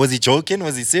what I mean? Was he joking?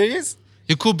 Was he serious?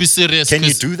 He could be serious. Can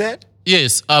you do that?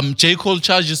 Yes. J. Cole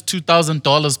charges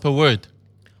 $2,000 per word.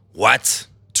 What?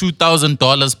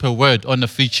 $2,000 per word on a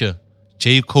feature.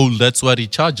 J. Cole, that's what he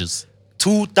charges.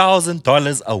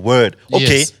 $2,000 a word.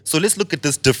 Okay, so let's look at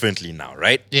this differently now,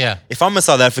 right? Yeah. If I'm a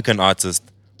South African artist,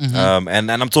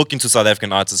 and I'm talking to South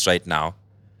African artists right now,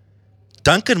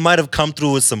 Duncan might have come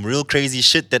through with some real crazy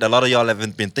shit that a lot of y'all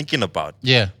haven't been thinking about.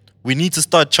 Yeah. We need to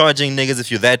start charging niggas if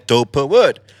you're that dope per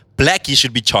word. Blackie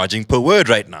should be charging per word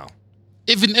right now.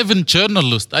 Even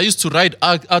journalists. I used to write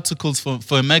articles for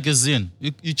a magazine.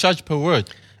 You charge per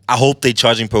word. I hope they're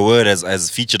charging per word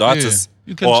as featured artists.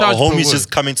 You can charge per homies word.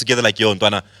 just coming together like, yo,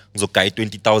 Ntwana, Nzokai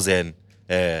 20,000.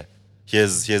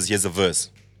 Here's a verse.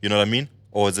 You know what I mean?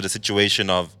 Or is it a situation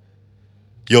of,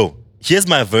 yo, here's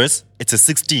my verse. It's a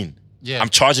 16. Yeah. I'm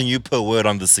charging you per word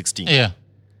on the 16. Yeah.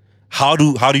 How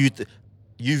do you...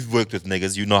 You've worked with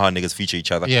niggas. You know how niggas feature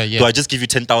each other. Yeah. Do I just give you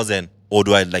 10,000? Or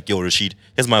do I like, yo, Rashid,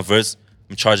 here's my verse.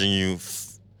 I'm charging you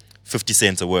 50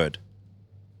 cents a word.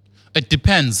 It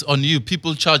depends on you.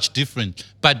 People charge different.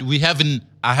 But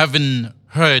I haven't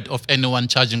heard of anyone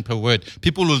charging per word.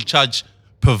 People will charge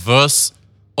per verse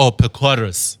or per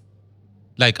chorus.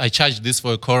 Like, I charge this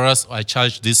for a chorus, or I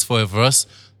charge this for a verse.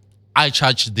 I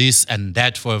charge this and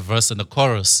that for a verse and a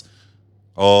chorus.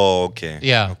 Oh, okay.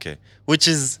 Yeah. Okay. Which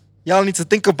is, y'all need to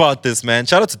think about this, man.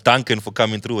 Shout out to Duncan for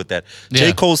coming through with that. Yeah.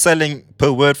 J. Cole selling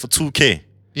per word for $2,000.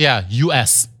 Yeah,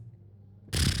 US.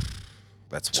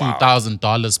 That's wild.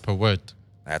 $2,000 per word.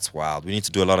 That's wild. We need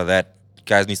to do a lot of that. You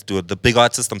guys need to do it. The big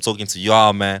artists, I'm talking to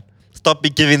y'all, man. Stop be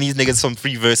giving these niggas some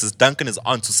free verses. Duncan is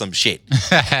onto some shit.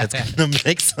 That's gonna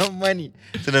make some money.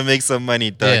 It's gonna make some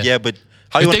money, dog. Yeah, but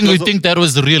how you think that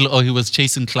was real or he was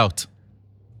chasing clout?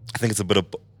 I think it's a bit of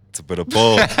both.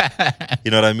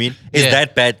 You know what I mean? Is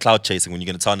that bad clout chasing when you're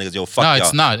gonna tell niggas, yo, fuck y'all? No,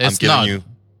 it's not. I'm giving you.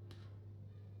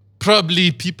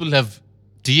 Probably people have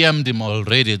DM'd him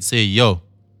already and say, yo,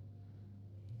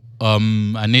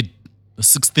 I need a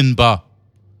 16 bar.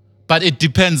 But it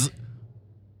depends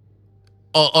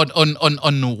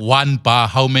on one bar,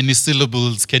 how many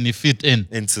syllables can you fit in?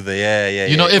 Into the,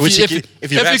 You know,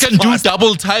 if you can do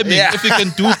double timing, if you can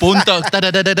do bonta,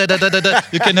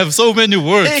 you can have so many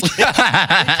words. He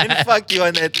can fuck you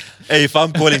on that. Hey, if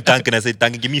I'm calling Duncan, I say,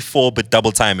 Duncan, give me 4, but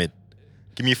double time it.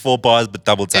 Give me 4 bars, but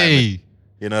double time it.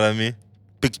 You know what I mean?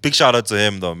 Big shout out to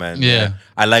him, though, man. Yeah.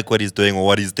 I like what he's doing or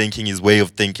what he's thinking, his way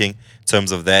of thinking in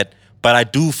terms of that. But I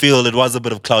do feel it was a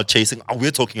bit of clout chasing.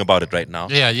 We're talking about it right now.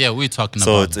 Yeah, we're talking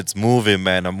about it. So it's moving,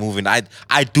 man. I'm moving. I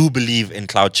do believe in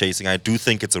clout chasing. I do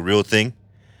think it's a real thing.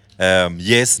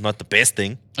 Yes, not the best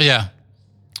thing. Yeah.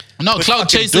 No, but clout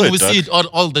chasing, we see it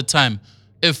all the time.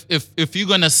 If you're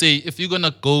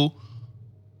gonna go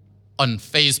on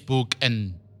Facebook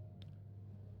and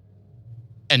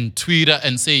Twitter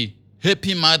and say,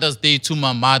 Happy Mother's Day to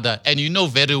my mother, and you know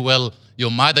very well your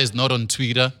mother is not on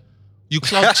Twitter, you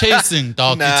clout chasing,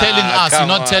 dog. You're telling us, you're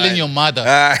not telling your mother.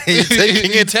 You're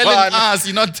taking you're telling us,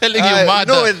 you're not telling your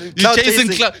mother. No, you're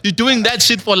chasing you're doing that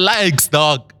shit for likes,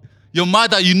 dog. Your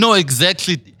mother, you know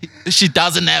exactly she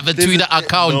doesn't have a Twitter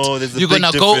account. No, you're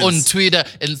gonna go on Twitter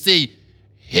and say,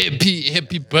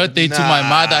 Happy birthday to my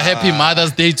mother, Happy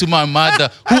Mother's Day to my mother.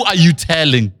 Who are you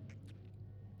telling?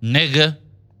 Nigga.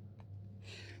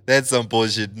 That's some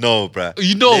bullshit. No, bruh.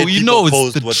 You know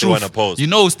it's the what truth. They want to post. You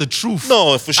know it's the truth.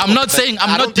 No, for sure. I'm not saying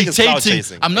I'm not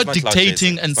dictating. I'm not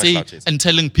dictating and saying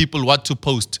telling people what to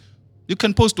post. You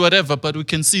can post whatever, but we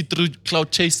can see through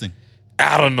clout chasing.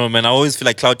 I don't know, man. I always feel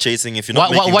like clout chasing. If you're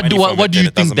not making money from what it, do then you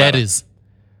it doesn't think that matter. is?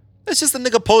 It's just a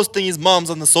nigga posting his moms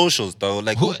on the socials, though.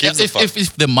 Like, who gives a fuck?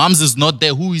 If the moms is not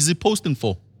there, who is he posting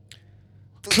for?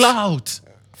 Clout.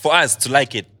 For us to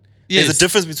like it. Yes. There's a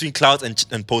difference between clout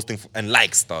and posting and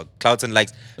likes, dog. Clout and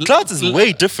likes. Clout is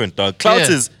way different, dog. Clout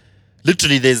is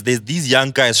literally there's these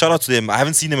young guys. Shout out to them. I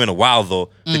haven't seen them in a while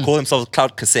though. They call themselves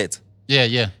Clout Cassette.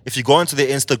 Yeah. If you go onto their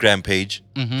Instagram page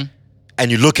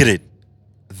and you look at it,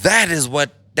 that is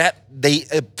what they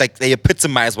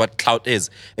epitomize what clout is.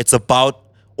 It's about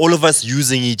all of us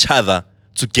using each other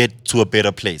to get to a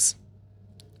better place.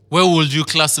 Where would you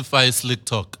classify Slick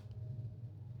Talk?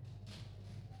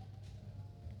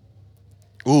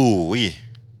 Ooh, I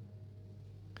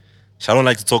don't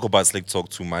like to talk about Slick Talk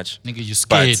too much. Nigga, you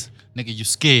scared. Nigga, you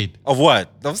scared. Of what?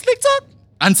 Of Slick Talk?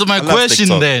 Answer my question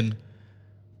then.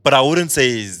 But I wouldn't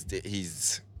say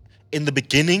he's in the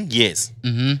beginning, yes.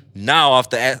 Now,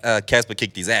 after Casper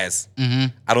kicked his ass,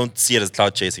 I don't see it as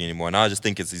clout chasing anymore. Now I just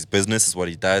think it's his business, is what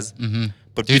he does.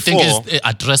 But do you think he's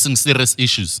addressing serious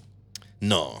issues?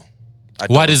 No.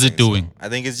 What is it doing? So. I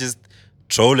think it's just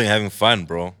trolling, having fun,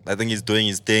 bro. I think he's doing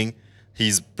his thing.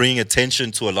 He's bringing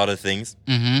attention to a lot of things.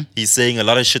 He's saying a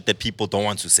lot of shit that people don't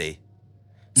want to say.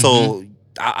 So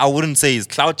I wouldn't say he's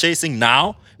clout chasing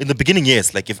now. In the beginning,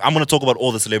 yes. Like if I'm going to talk about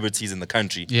all the celebrities in the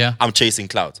country, I'm chasing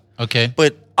clout. Okay.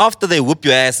 But after they whip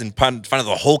your ass in front of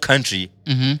the whole country,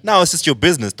 now it's just your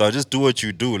business, dog. Just do what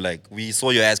you do. Like we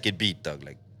saw your ass get beat, dog.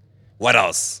 Like what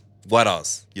else? What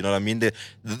else? You know what I mean?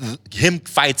 Him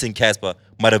fighting Casper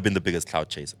might have been the biggest clout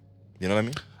chaser. You know what I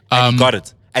mean? And he got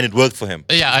it. And it worked for him.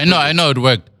 Yeah, I know it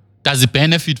worked. Does he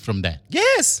benefit from that?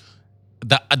 Yes.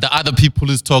 The other people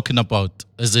he's talking about,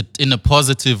 is it in a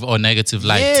positive or negative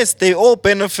light? Yes, they all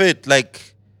benefit.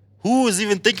 Like, who is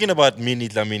even thinking about Mini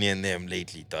Dlamini and them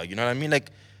lately, dog? You know what I mean? Like,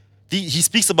 he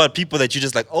speaks about people that you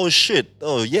just like, oh shit,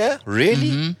 oh yeah,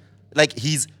 really? Like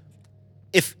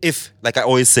if like I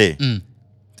always say,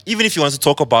 even if you want to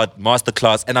talk about Master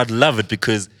Class, and I'd love it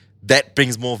because that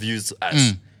brings more views to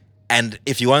us. And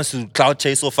if he wants to clout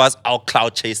chase so fast, I'll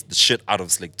clout chase the shit out of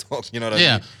Slick Talk. You know what I mean?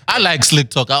 Yeah, I like Slick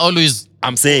Talk.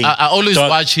 I'm saying I always dog,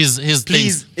 watch his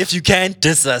please, things. if you can,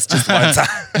 diss us just one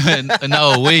time.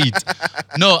 No, wait.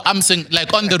 No, I'm saying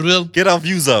like on the real. Get our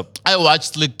views up. I watch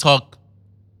Slick Talk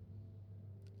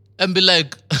and be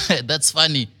like, that's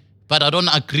funny, but I don't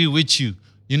agree with you.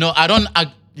 You know,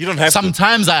 You don't have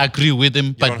Sometimes I agree with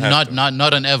him, but don't have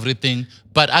not on everything.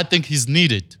 But I think he's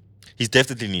needed. He's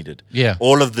definitely needed. Yeah.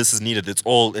 All of this is needed. It's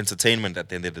all entertainment at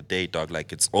the end of the day, dog.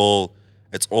 Like it's all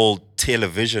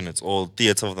television. It's all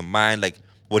theater of the mind. Like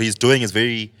what he's doing is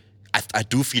very, I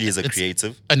do feel he's a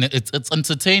creative. And it's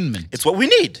entertainment. It's what we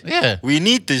need. Yeah. We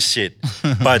need this shit.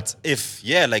 But if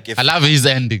I love his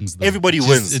endings though. Everybody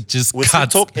wins. It just with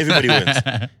cuts. Talk, everybody wins.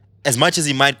 As much as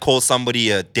he might call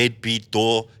somebody a deadbeat,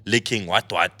 door licking, what,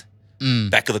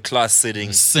 back of the class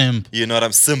sitting. Simp. You know what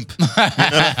I'm simp. You know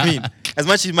what I mean? As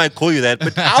much as he might call you that,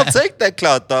 but I'll take that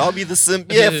clout, though. I'll be the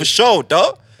simp. Yeah, for sure,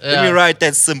 dog. Let me ride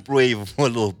that simp wave for a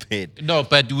little bit. No,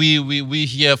 but we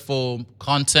here for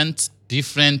content,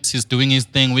 different. He's doing his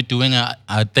thing. We're doing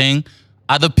our thing.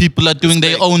 Other people are doing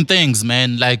their own things,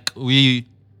 man. Like we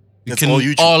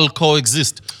can all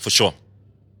coexist. For sure.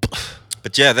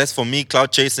 But yeah, that's for me,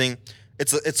 clout chasing.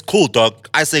 It's cool, dog.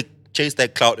 I say chase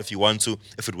that clout if you want to.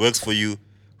 If it works for you,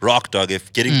 rock, dog.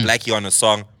 If getting Blackie on a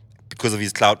song because of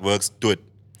his clout works, do it.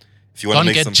 If you want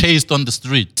to get chased on the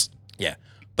street. Yeah.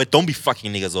 But don't be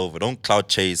fucking niggas over. Don't clout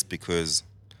chase because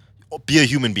be a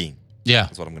human being. Yeah.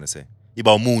 That's what I'm gonna say.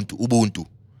 Iba umuntu, ubuntu.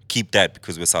 Keep that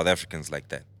because we're South Africans like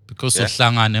that. Because we're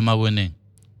winning.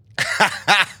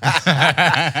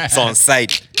 It's on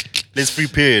site. Let's free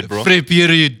period, bro. Free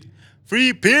period.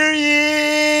 Free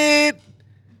period.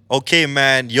 Okay,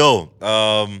 man. Yo.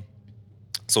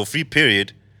 So free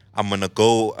period. I'm gonna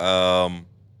go.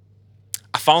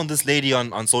 I found this lady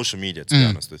on social media, to be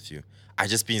honest with you. I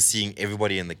just been seeing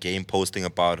everybody in the game posting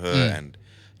about her, and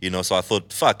so I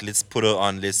thought, fuck, let's put her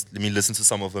on. Let me listen to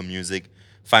some of her music,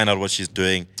 find out what she's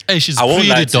doing. Hey, she's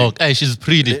pretty, dog. Hey, she's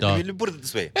pretty, dog. Let me put it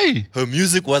this way. Hey, her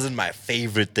music wasn't my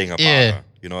favorite thing about her.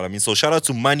 You know what I mean? So shout out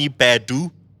to Money Badoo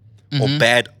or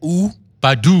Badoo.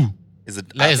 Badoo. Is it?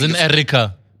 As in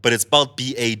Erica. But it's spelled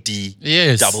B-A-D.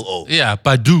 Yes. Double O. Yeah,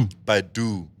 Badoo.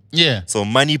 Badoo. Yeah. So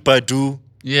Money Badoo.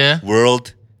 Yeah.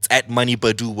 World. It's at Money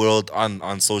Badoo World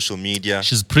on social media.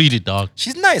 She's pretty, dog.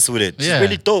 She's nice with it. She's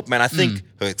really dope, man. I think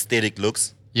her aesthetic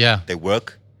looks, they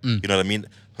work. You know what I mean?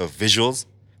 Her visuals,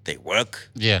 they work.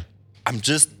 Yeah. I'm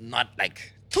just not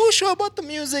like too sure about the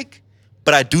music,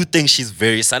 but I do think she's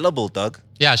very sellable, dog.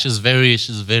 Yeah, she's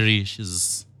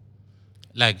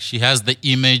Like she has the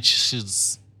image.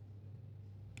 She's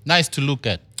nice to look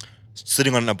at.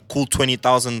 Sitting on a cool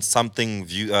 20,000 something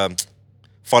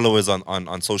followers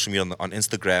on social media on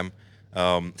Instagram.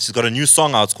 She's got a new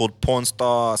song out. It's called Porn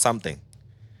Star something.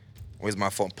 Where's my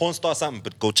phone? Porn Star something.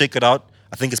 But go check it out.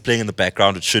 I think it's playing in the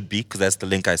background. It should be because that's the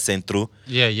link I sent through.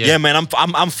 Yeah, man.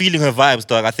 I'm feeling her vibes,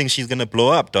 dog. I think she's gonna blow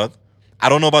up, dog. I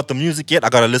don't know about the music yet. I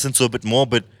gotta listen to a bit more,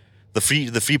 but the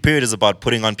free period is about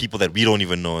putting on people that we don't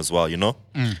even know as well, you know?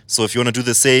 So if you wanna do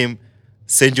the same,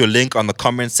 send your link on the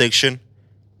comment section.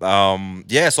 So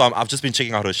I've just been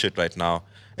checking out her shit right now.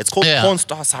 It's called Porn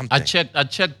Star something. I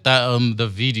checked the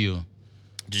video.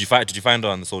 Did you find her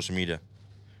on the social media?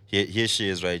 Here she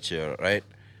is right here, right?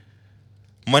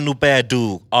 Manu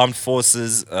Badoo, Armed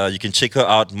Forces. You can check her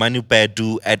out, Manu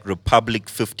Badoo at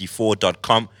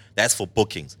republic54.com. That's for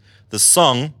bookings. The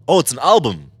song, it's an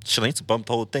album. Shit, I need to bump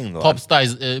the whole thing though. Porn Star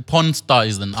is the album. Porn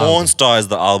Star is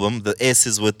the album. The S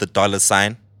is with the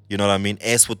 $sign. You know what I mean?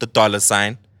 S with the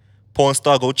 $sign. Porn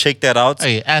Star, go check that out.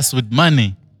 Hey, ass with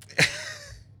money.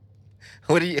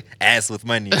 What do you ass with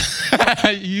money?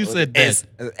 You said that.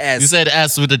 Ass. You said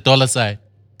ass with a $sign.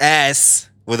 Ass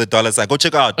with a $sign. Go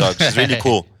check her out, dog. She's really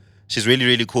cool. She's really,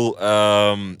 really cool.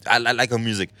 I like her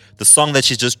music. The song that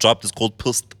she just dropped is called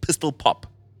Pistol Pop.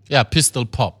 Yeah, Pistol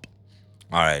Pop.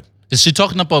 All right. Is she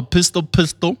talking about pistol?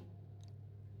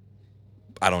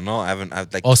 I don't know.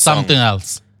 I've like or something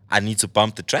else. I need to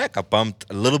bump the track. I bumped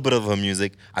a little bit of her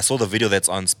music. I saw the video that's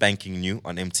on Spanking New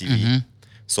on MTV.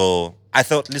 So I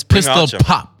thought, let's bring Pistol out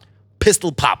Pop.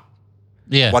 Pistol Pop.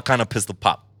 Yeah. What kind of pistol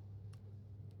pop?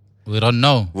 We don't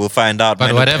know. We'll find out.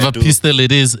 But whatever pistol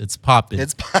it is, it's popping.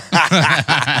 It's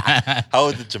How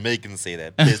would the Jamaicans say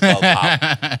that? Pistol pop.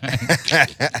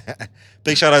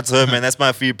 Big shout out to her, man. That's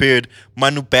my free period.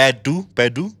 Manu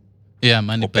Badoo? Yeah,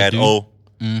 Manu Badoo.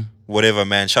 Whatever,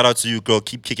 man. Shout out to you, girl.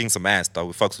 Keep kicking some ass, dog.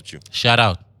 We fucks with you. Shout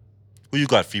out. Who you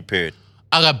got free period?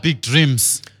 I got big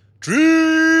dreams.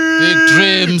 Big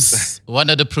Dreamz, one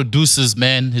of the producers,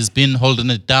 man. He's been holding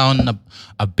it down.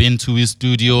 I've been to his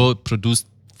studio, produced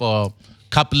for a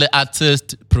couple of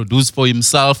artists, produced for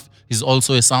himself. He's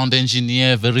also a sound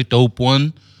engineer, very dope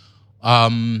one.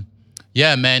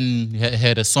 Yeah, man, he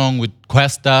had a song with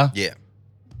Questa.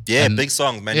 Yeah, big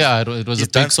song, man. Yeah, it was a big song. He's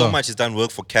done so much. He's done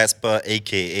work for Casper,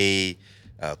 a.k.a.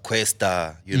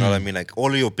 Questa, you know what I mean? Like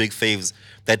all of your big faves.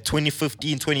 That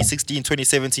 2015, 2016,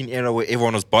 2017 era where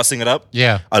everyone was bossing it up.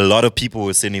 Yeah. A lot of people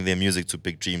were sending their music to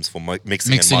Big Dreamz for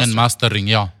mixing and mastering,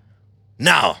 yeah.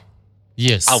 Now,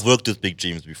 yes, I've worked with Big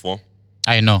Dreamz before.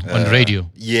 I know, on radio.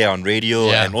 Yeah, on radio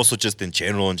and also just in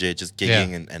general and just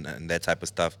gigging and that type of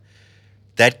stuff.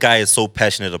 That guy is so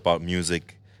passionate about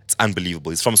music. It's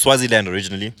unbelievable. He's from Swaziland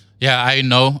originally. Yeah, I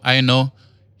know.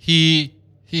 He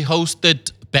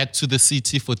hosted Back to the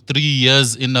City for 3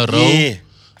 years in a row. Yeah,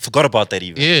 I forgot about that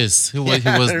even. Yes, he was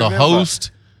the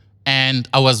host. And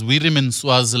I was with him in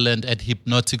Swaziland at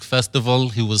Hypnotic Festival.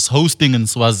 He was hosting in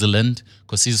Swaziland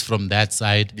because he's from that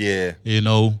side. Yeah. You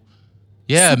know.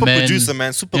 Yeah, super man. Producer,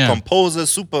 man. Super composer,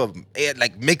 super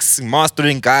like mixing,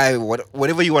 mastering guy.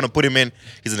 Whatever you want to put him in.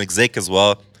 He's an exec as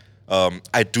well.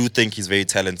 I do think he's very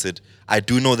talented. I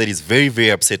do know that he's very,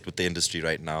 very upset with the industry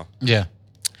right now. Yeah.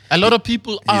 A lot of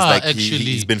people are actually...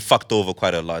 He's been fucked over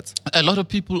quite a lot. A lot of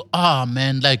people are,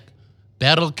 man. Like,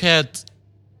 Battlecat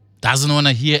doesn't want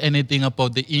to hear anything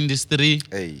about the industry.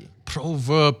 Hey.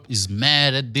 Proverb is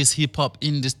mad at this hip-hop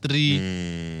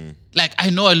industry. Like, I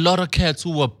know a lot of cats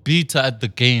who were bitter at the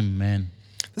game, man.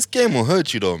 This game will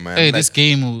hurt you though, man. Hey, like, this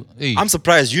game will... Hey. I'm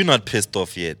surprised you're not pissed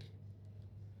off yet.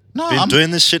 No, Been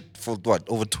doing this shit for what,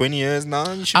 over 20 years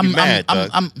now? You should be mad,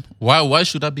 dog. Why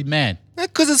should I be mad?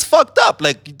 Because it's fucked up.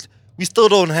 Like, we still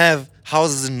don't have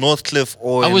houses in Northcliffe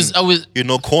or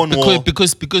Cornwall.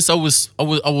 Because I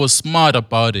was smart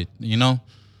about it, you know.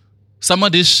 Some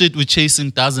of this shit we're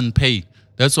chasing doesn't pay.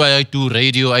 That's why I do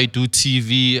radio, I do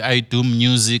TV, I do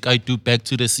music, I do Back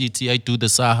to the City, I do the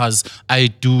Sahas, I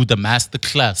do the Master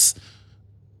Class.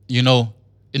 You know,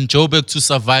 in Joburg to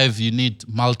survive, you need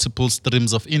multiple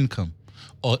streams of income,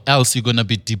 or else you're gonna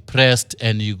be depressed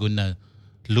and you're gonna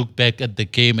look back at the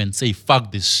game and say,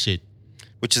 "Fuck this shit."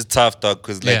 Which is tough, dog,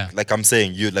 because like I'm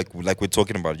saying, you like we're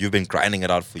talking about, you've been grinding it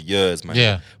out for years, man.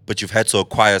 Yeah. But you've had to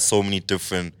acquire so many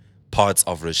different parts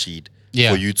of Rashid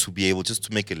for you to be able just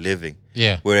to make a living.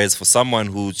 Yeah. Whereas for someone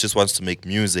who just wants to make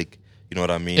music, you know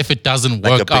what I mean? If it doesn't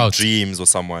like work a Big out, Dreamz or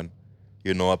someone,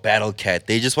 you know, a Battle Cat,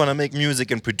 they just want to make music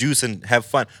and produce and have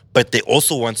fun, but they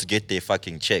also want to get their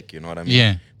fucking check. You know what I mean?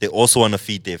 Yeah. They also want to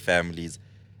feed their families.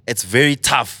 It's very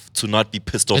tough to not be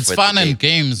pissed off. It's fun and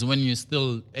games when you're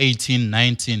still 18,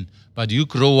 19, but you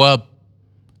grow up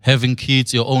having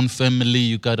kids, your own family,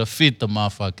 you gotta feed the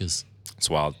motherfuckers. It's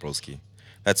wild, broski.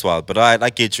 That's wild. But I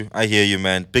get you. I hear you,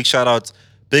 man. Big shout out to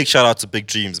Big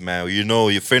Dreamz, man. You know,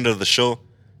 you're a friend of the show.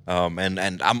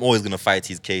 And I'm always gonna fight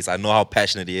his case. I know how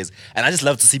passionate he is, and I just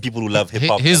love to see people who love hip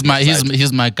hop. He's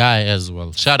my guy as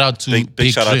well. Shout out to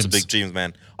big shout Dreamz. out to Big Dreamz,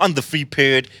 man. On the free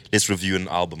period, let's review an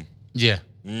album. Yeah.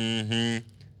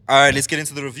 All right, let's get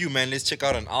into the review, man. Let's check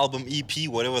out an album, EP,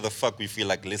 whatever the fuck we feel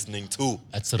like listening to.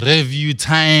 It's review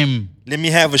time. Let me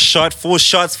have a shot. 4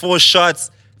 shots. This 4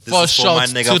 is shots for my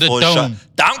nigga, to the 4 dome.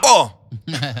 Danko.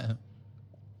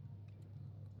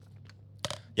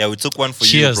 Yeah, we took one for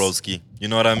Cheers. you, broski. You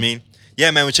know what I mean?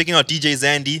 Yeah, man, we're checking out DJ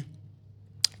ZanD.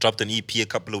 Dropped an EP a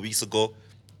couple of weeks ago,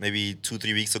 maybe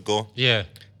 2-3 weeks ago. Yeah.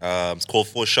 It's called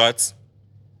 4 Shots.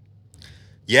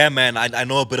 Yeah, man, I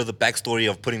know a bit of the backstory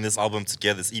of putting this album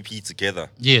together, this EP together.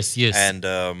 Yes. And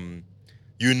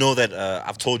you know that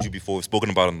I've told you before, we've spoken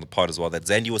about it on the pod as well, that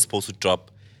ZanD was supposed to drop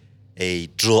a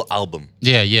drill album.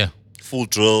 Yeah. Full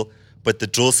drill, but the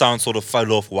drill sound sort of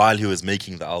fell off while he was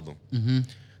making the album.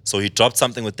 So he dropped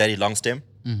something with Daddy Longstem,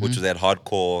 which was that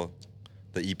hardcore,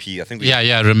 the EP. I think.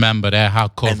 I remember that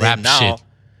hardcore and rap then now, shit.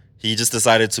 he just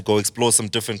decided to go explore some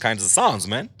different kinds of sounds,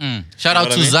 man. Shout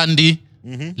out to ZanD,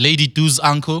 Lady Do's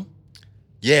uncle.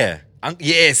 Yeah.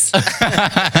 Yes.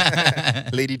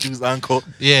 Lady Do's uncle.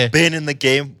 Yeah. Been in the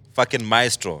game, fucking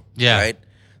maestro. Yeah. Right?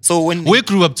 So when We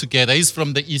grew up together. He's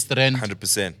from the East End.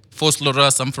 100%.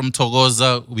 Fosloras, I'm from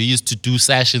Togoza. We used to do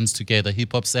sessions together,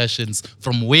 hip-hop sessions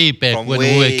from way back From when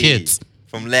we were kids.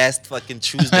 From last fucking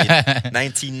Tuesday,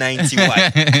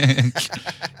 1991.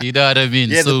 You know what I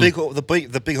mean? Yeah, so,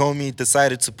 the big homie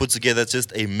decided to put together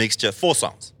just a mixture, 4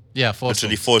 songs. Yeah, 4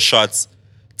 Literally songs. 4 shots.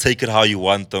 Take it how you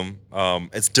want them.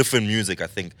 It's different music, I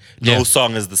think. No Yeah.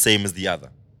 song is the same as the other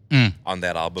on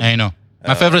that album. I know.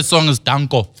 My favorite song is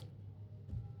Danko.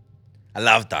 I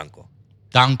love Danko.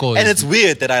 Danko. And it's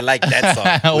weird that I like that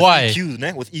song. With Why? EQ,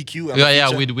 né? With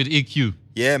EQ. with EQ.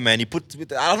 Yeah, man. I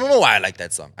don't know why I like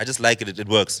that song. I just like it. It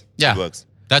works. Yeah. It works.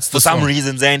 That's the For some song.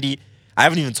 reason, ZanD, I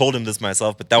haven't even told him this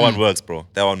myself, but that one works, bro.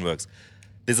 That one works.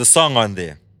 There's a song on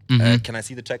there. Can I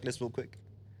see the track list real quick?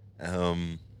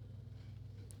 Yebo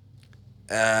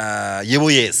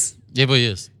Yes.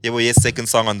 Yes. Yebo Yes, second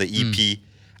song on the EP.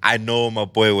 I know my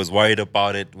boy was worried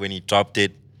about it when he dropped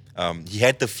it. He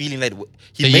had the feeling that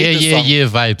he The made the song.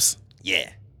 vibes.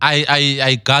 Yeah.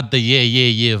 I got the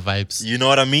yeah vibes. You know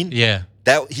what I mean? Yeah.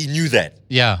 That he knew that.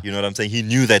 Yeah. You know what I'm saying? He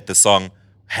knew that the song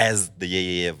has the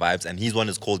yeah vibes, and his one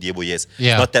is called Yebo Yes.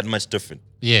 Yeah. It's not that much different.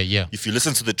 Yeah. If you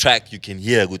listen to the track, you can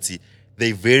hear Gucci.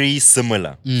 They're very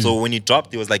similar. So when he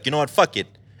dropped, he was like, you know what? Fuck it.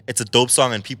 It's a dope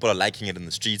song, and people are liking it in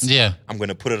the streets. Yeah. I'm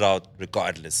gonna put it out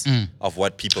regardless of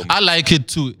what people I like it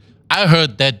too. I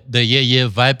heard that the yeah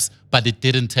vibes, but it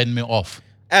didn't turn me off.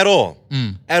 at all.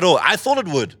 At all. I thought it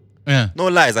would. Yeah. No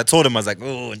lies. I told him, I was like,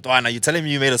 oh, Ntwana, you telling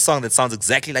me you made a song that sounds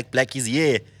exactly like Blackie's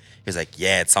Yeah? He was like,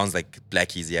 yeah, it sounds like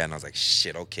Blackie's Yeah. And I was like,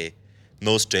 shit, okay.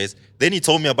 No stress. Then he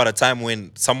told me about a time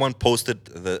when someone posted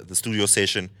the studio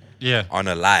session on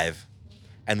a live,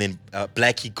 and then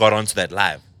Blackie got onto that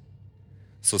live.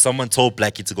 So someone told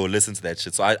Blackie to go listen to that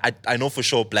shit. So I know for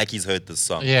sure Blackie's heard this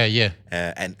song. Yeah.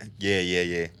 And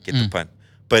yeah. Get the pun.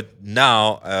 But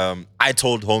now I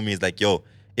told homies like, yo,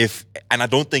 and I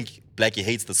don't think Blackie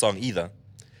hates the song either.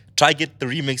 Try get the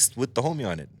remix with the homie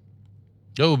on it.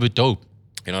 That would be dope.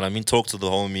 You know what I mean? Talk to the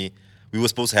homie. We were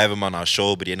supposed to have him on our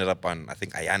show, but he ended up on, I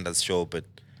think, Ayanda's show. But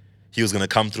he was gonna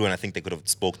come through, and I think they could have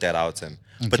spoke that out.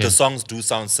 But the songs do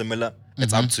sound similar.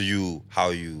 It's up to you how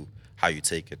you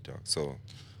take it, dog. So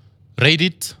Rate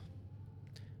it.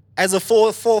 as a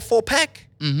four pack,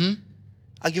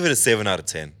 I'll give it a 7 out of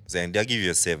 10. ZanD, I'll give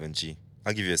you a 7, G.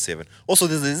 I'll give you a 7. Also,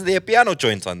 there's a piano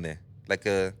joint on there.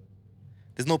 There's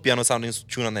no piano sounding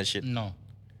tune on that shit. No.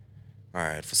 All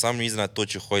right. For some reason, I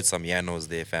thought you heard some pianos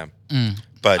there, fam.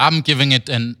 But I'm giving it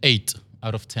an 8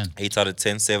 out of 10. 8 out of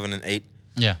 10, 7 and 8.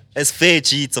 Yeah. It's fair,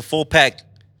 G. It's a 4-pack.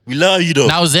 We love you, though.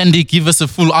 Now ZanD, give us a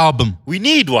full album. We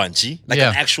need one, G. An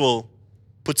Yeah. actual,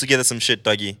 put together some shit,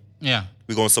 doggy. Yeah.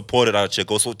 We're going to support it out,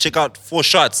 check. Also, check out 4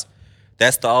 Shots.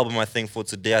 That's the album, I think, for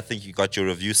today. I think you got your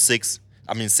review 7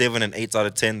 and 8 out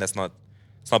of 10. It's not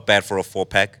bad for a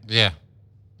 4-pack. Yeah.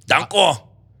 Danko.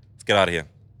 Let's get out of here.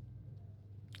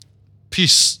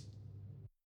 Peace.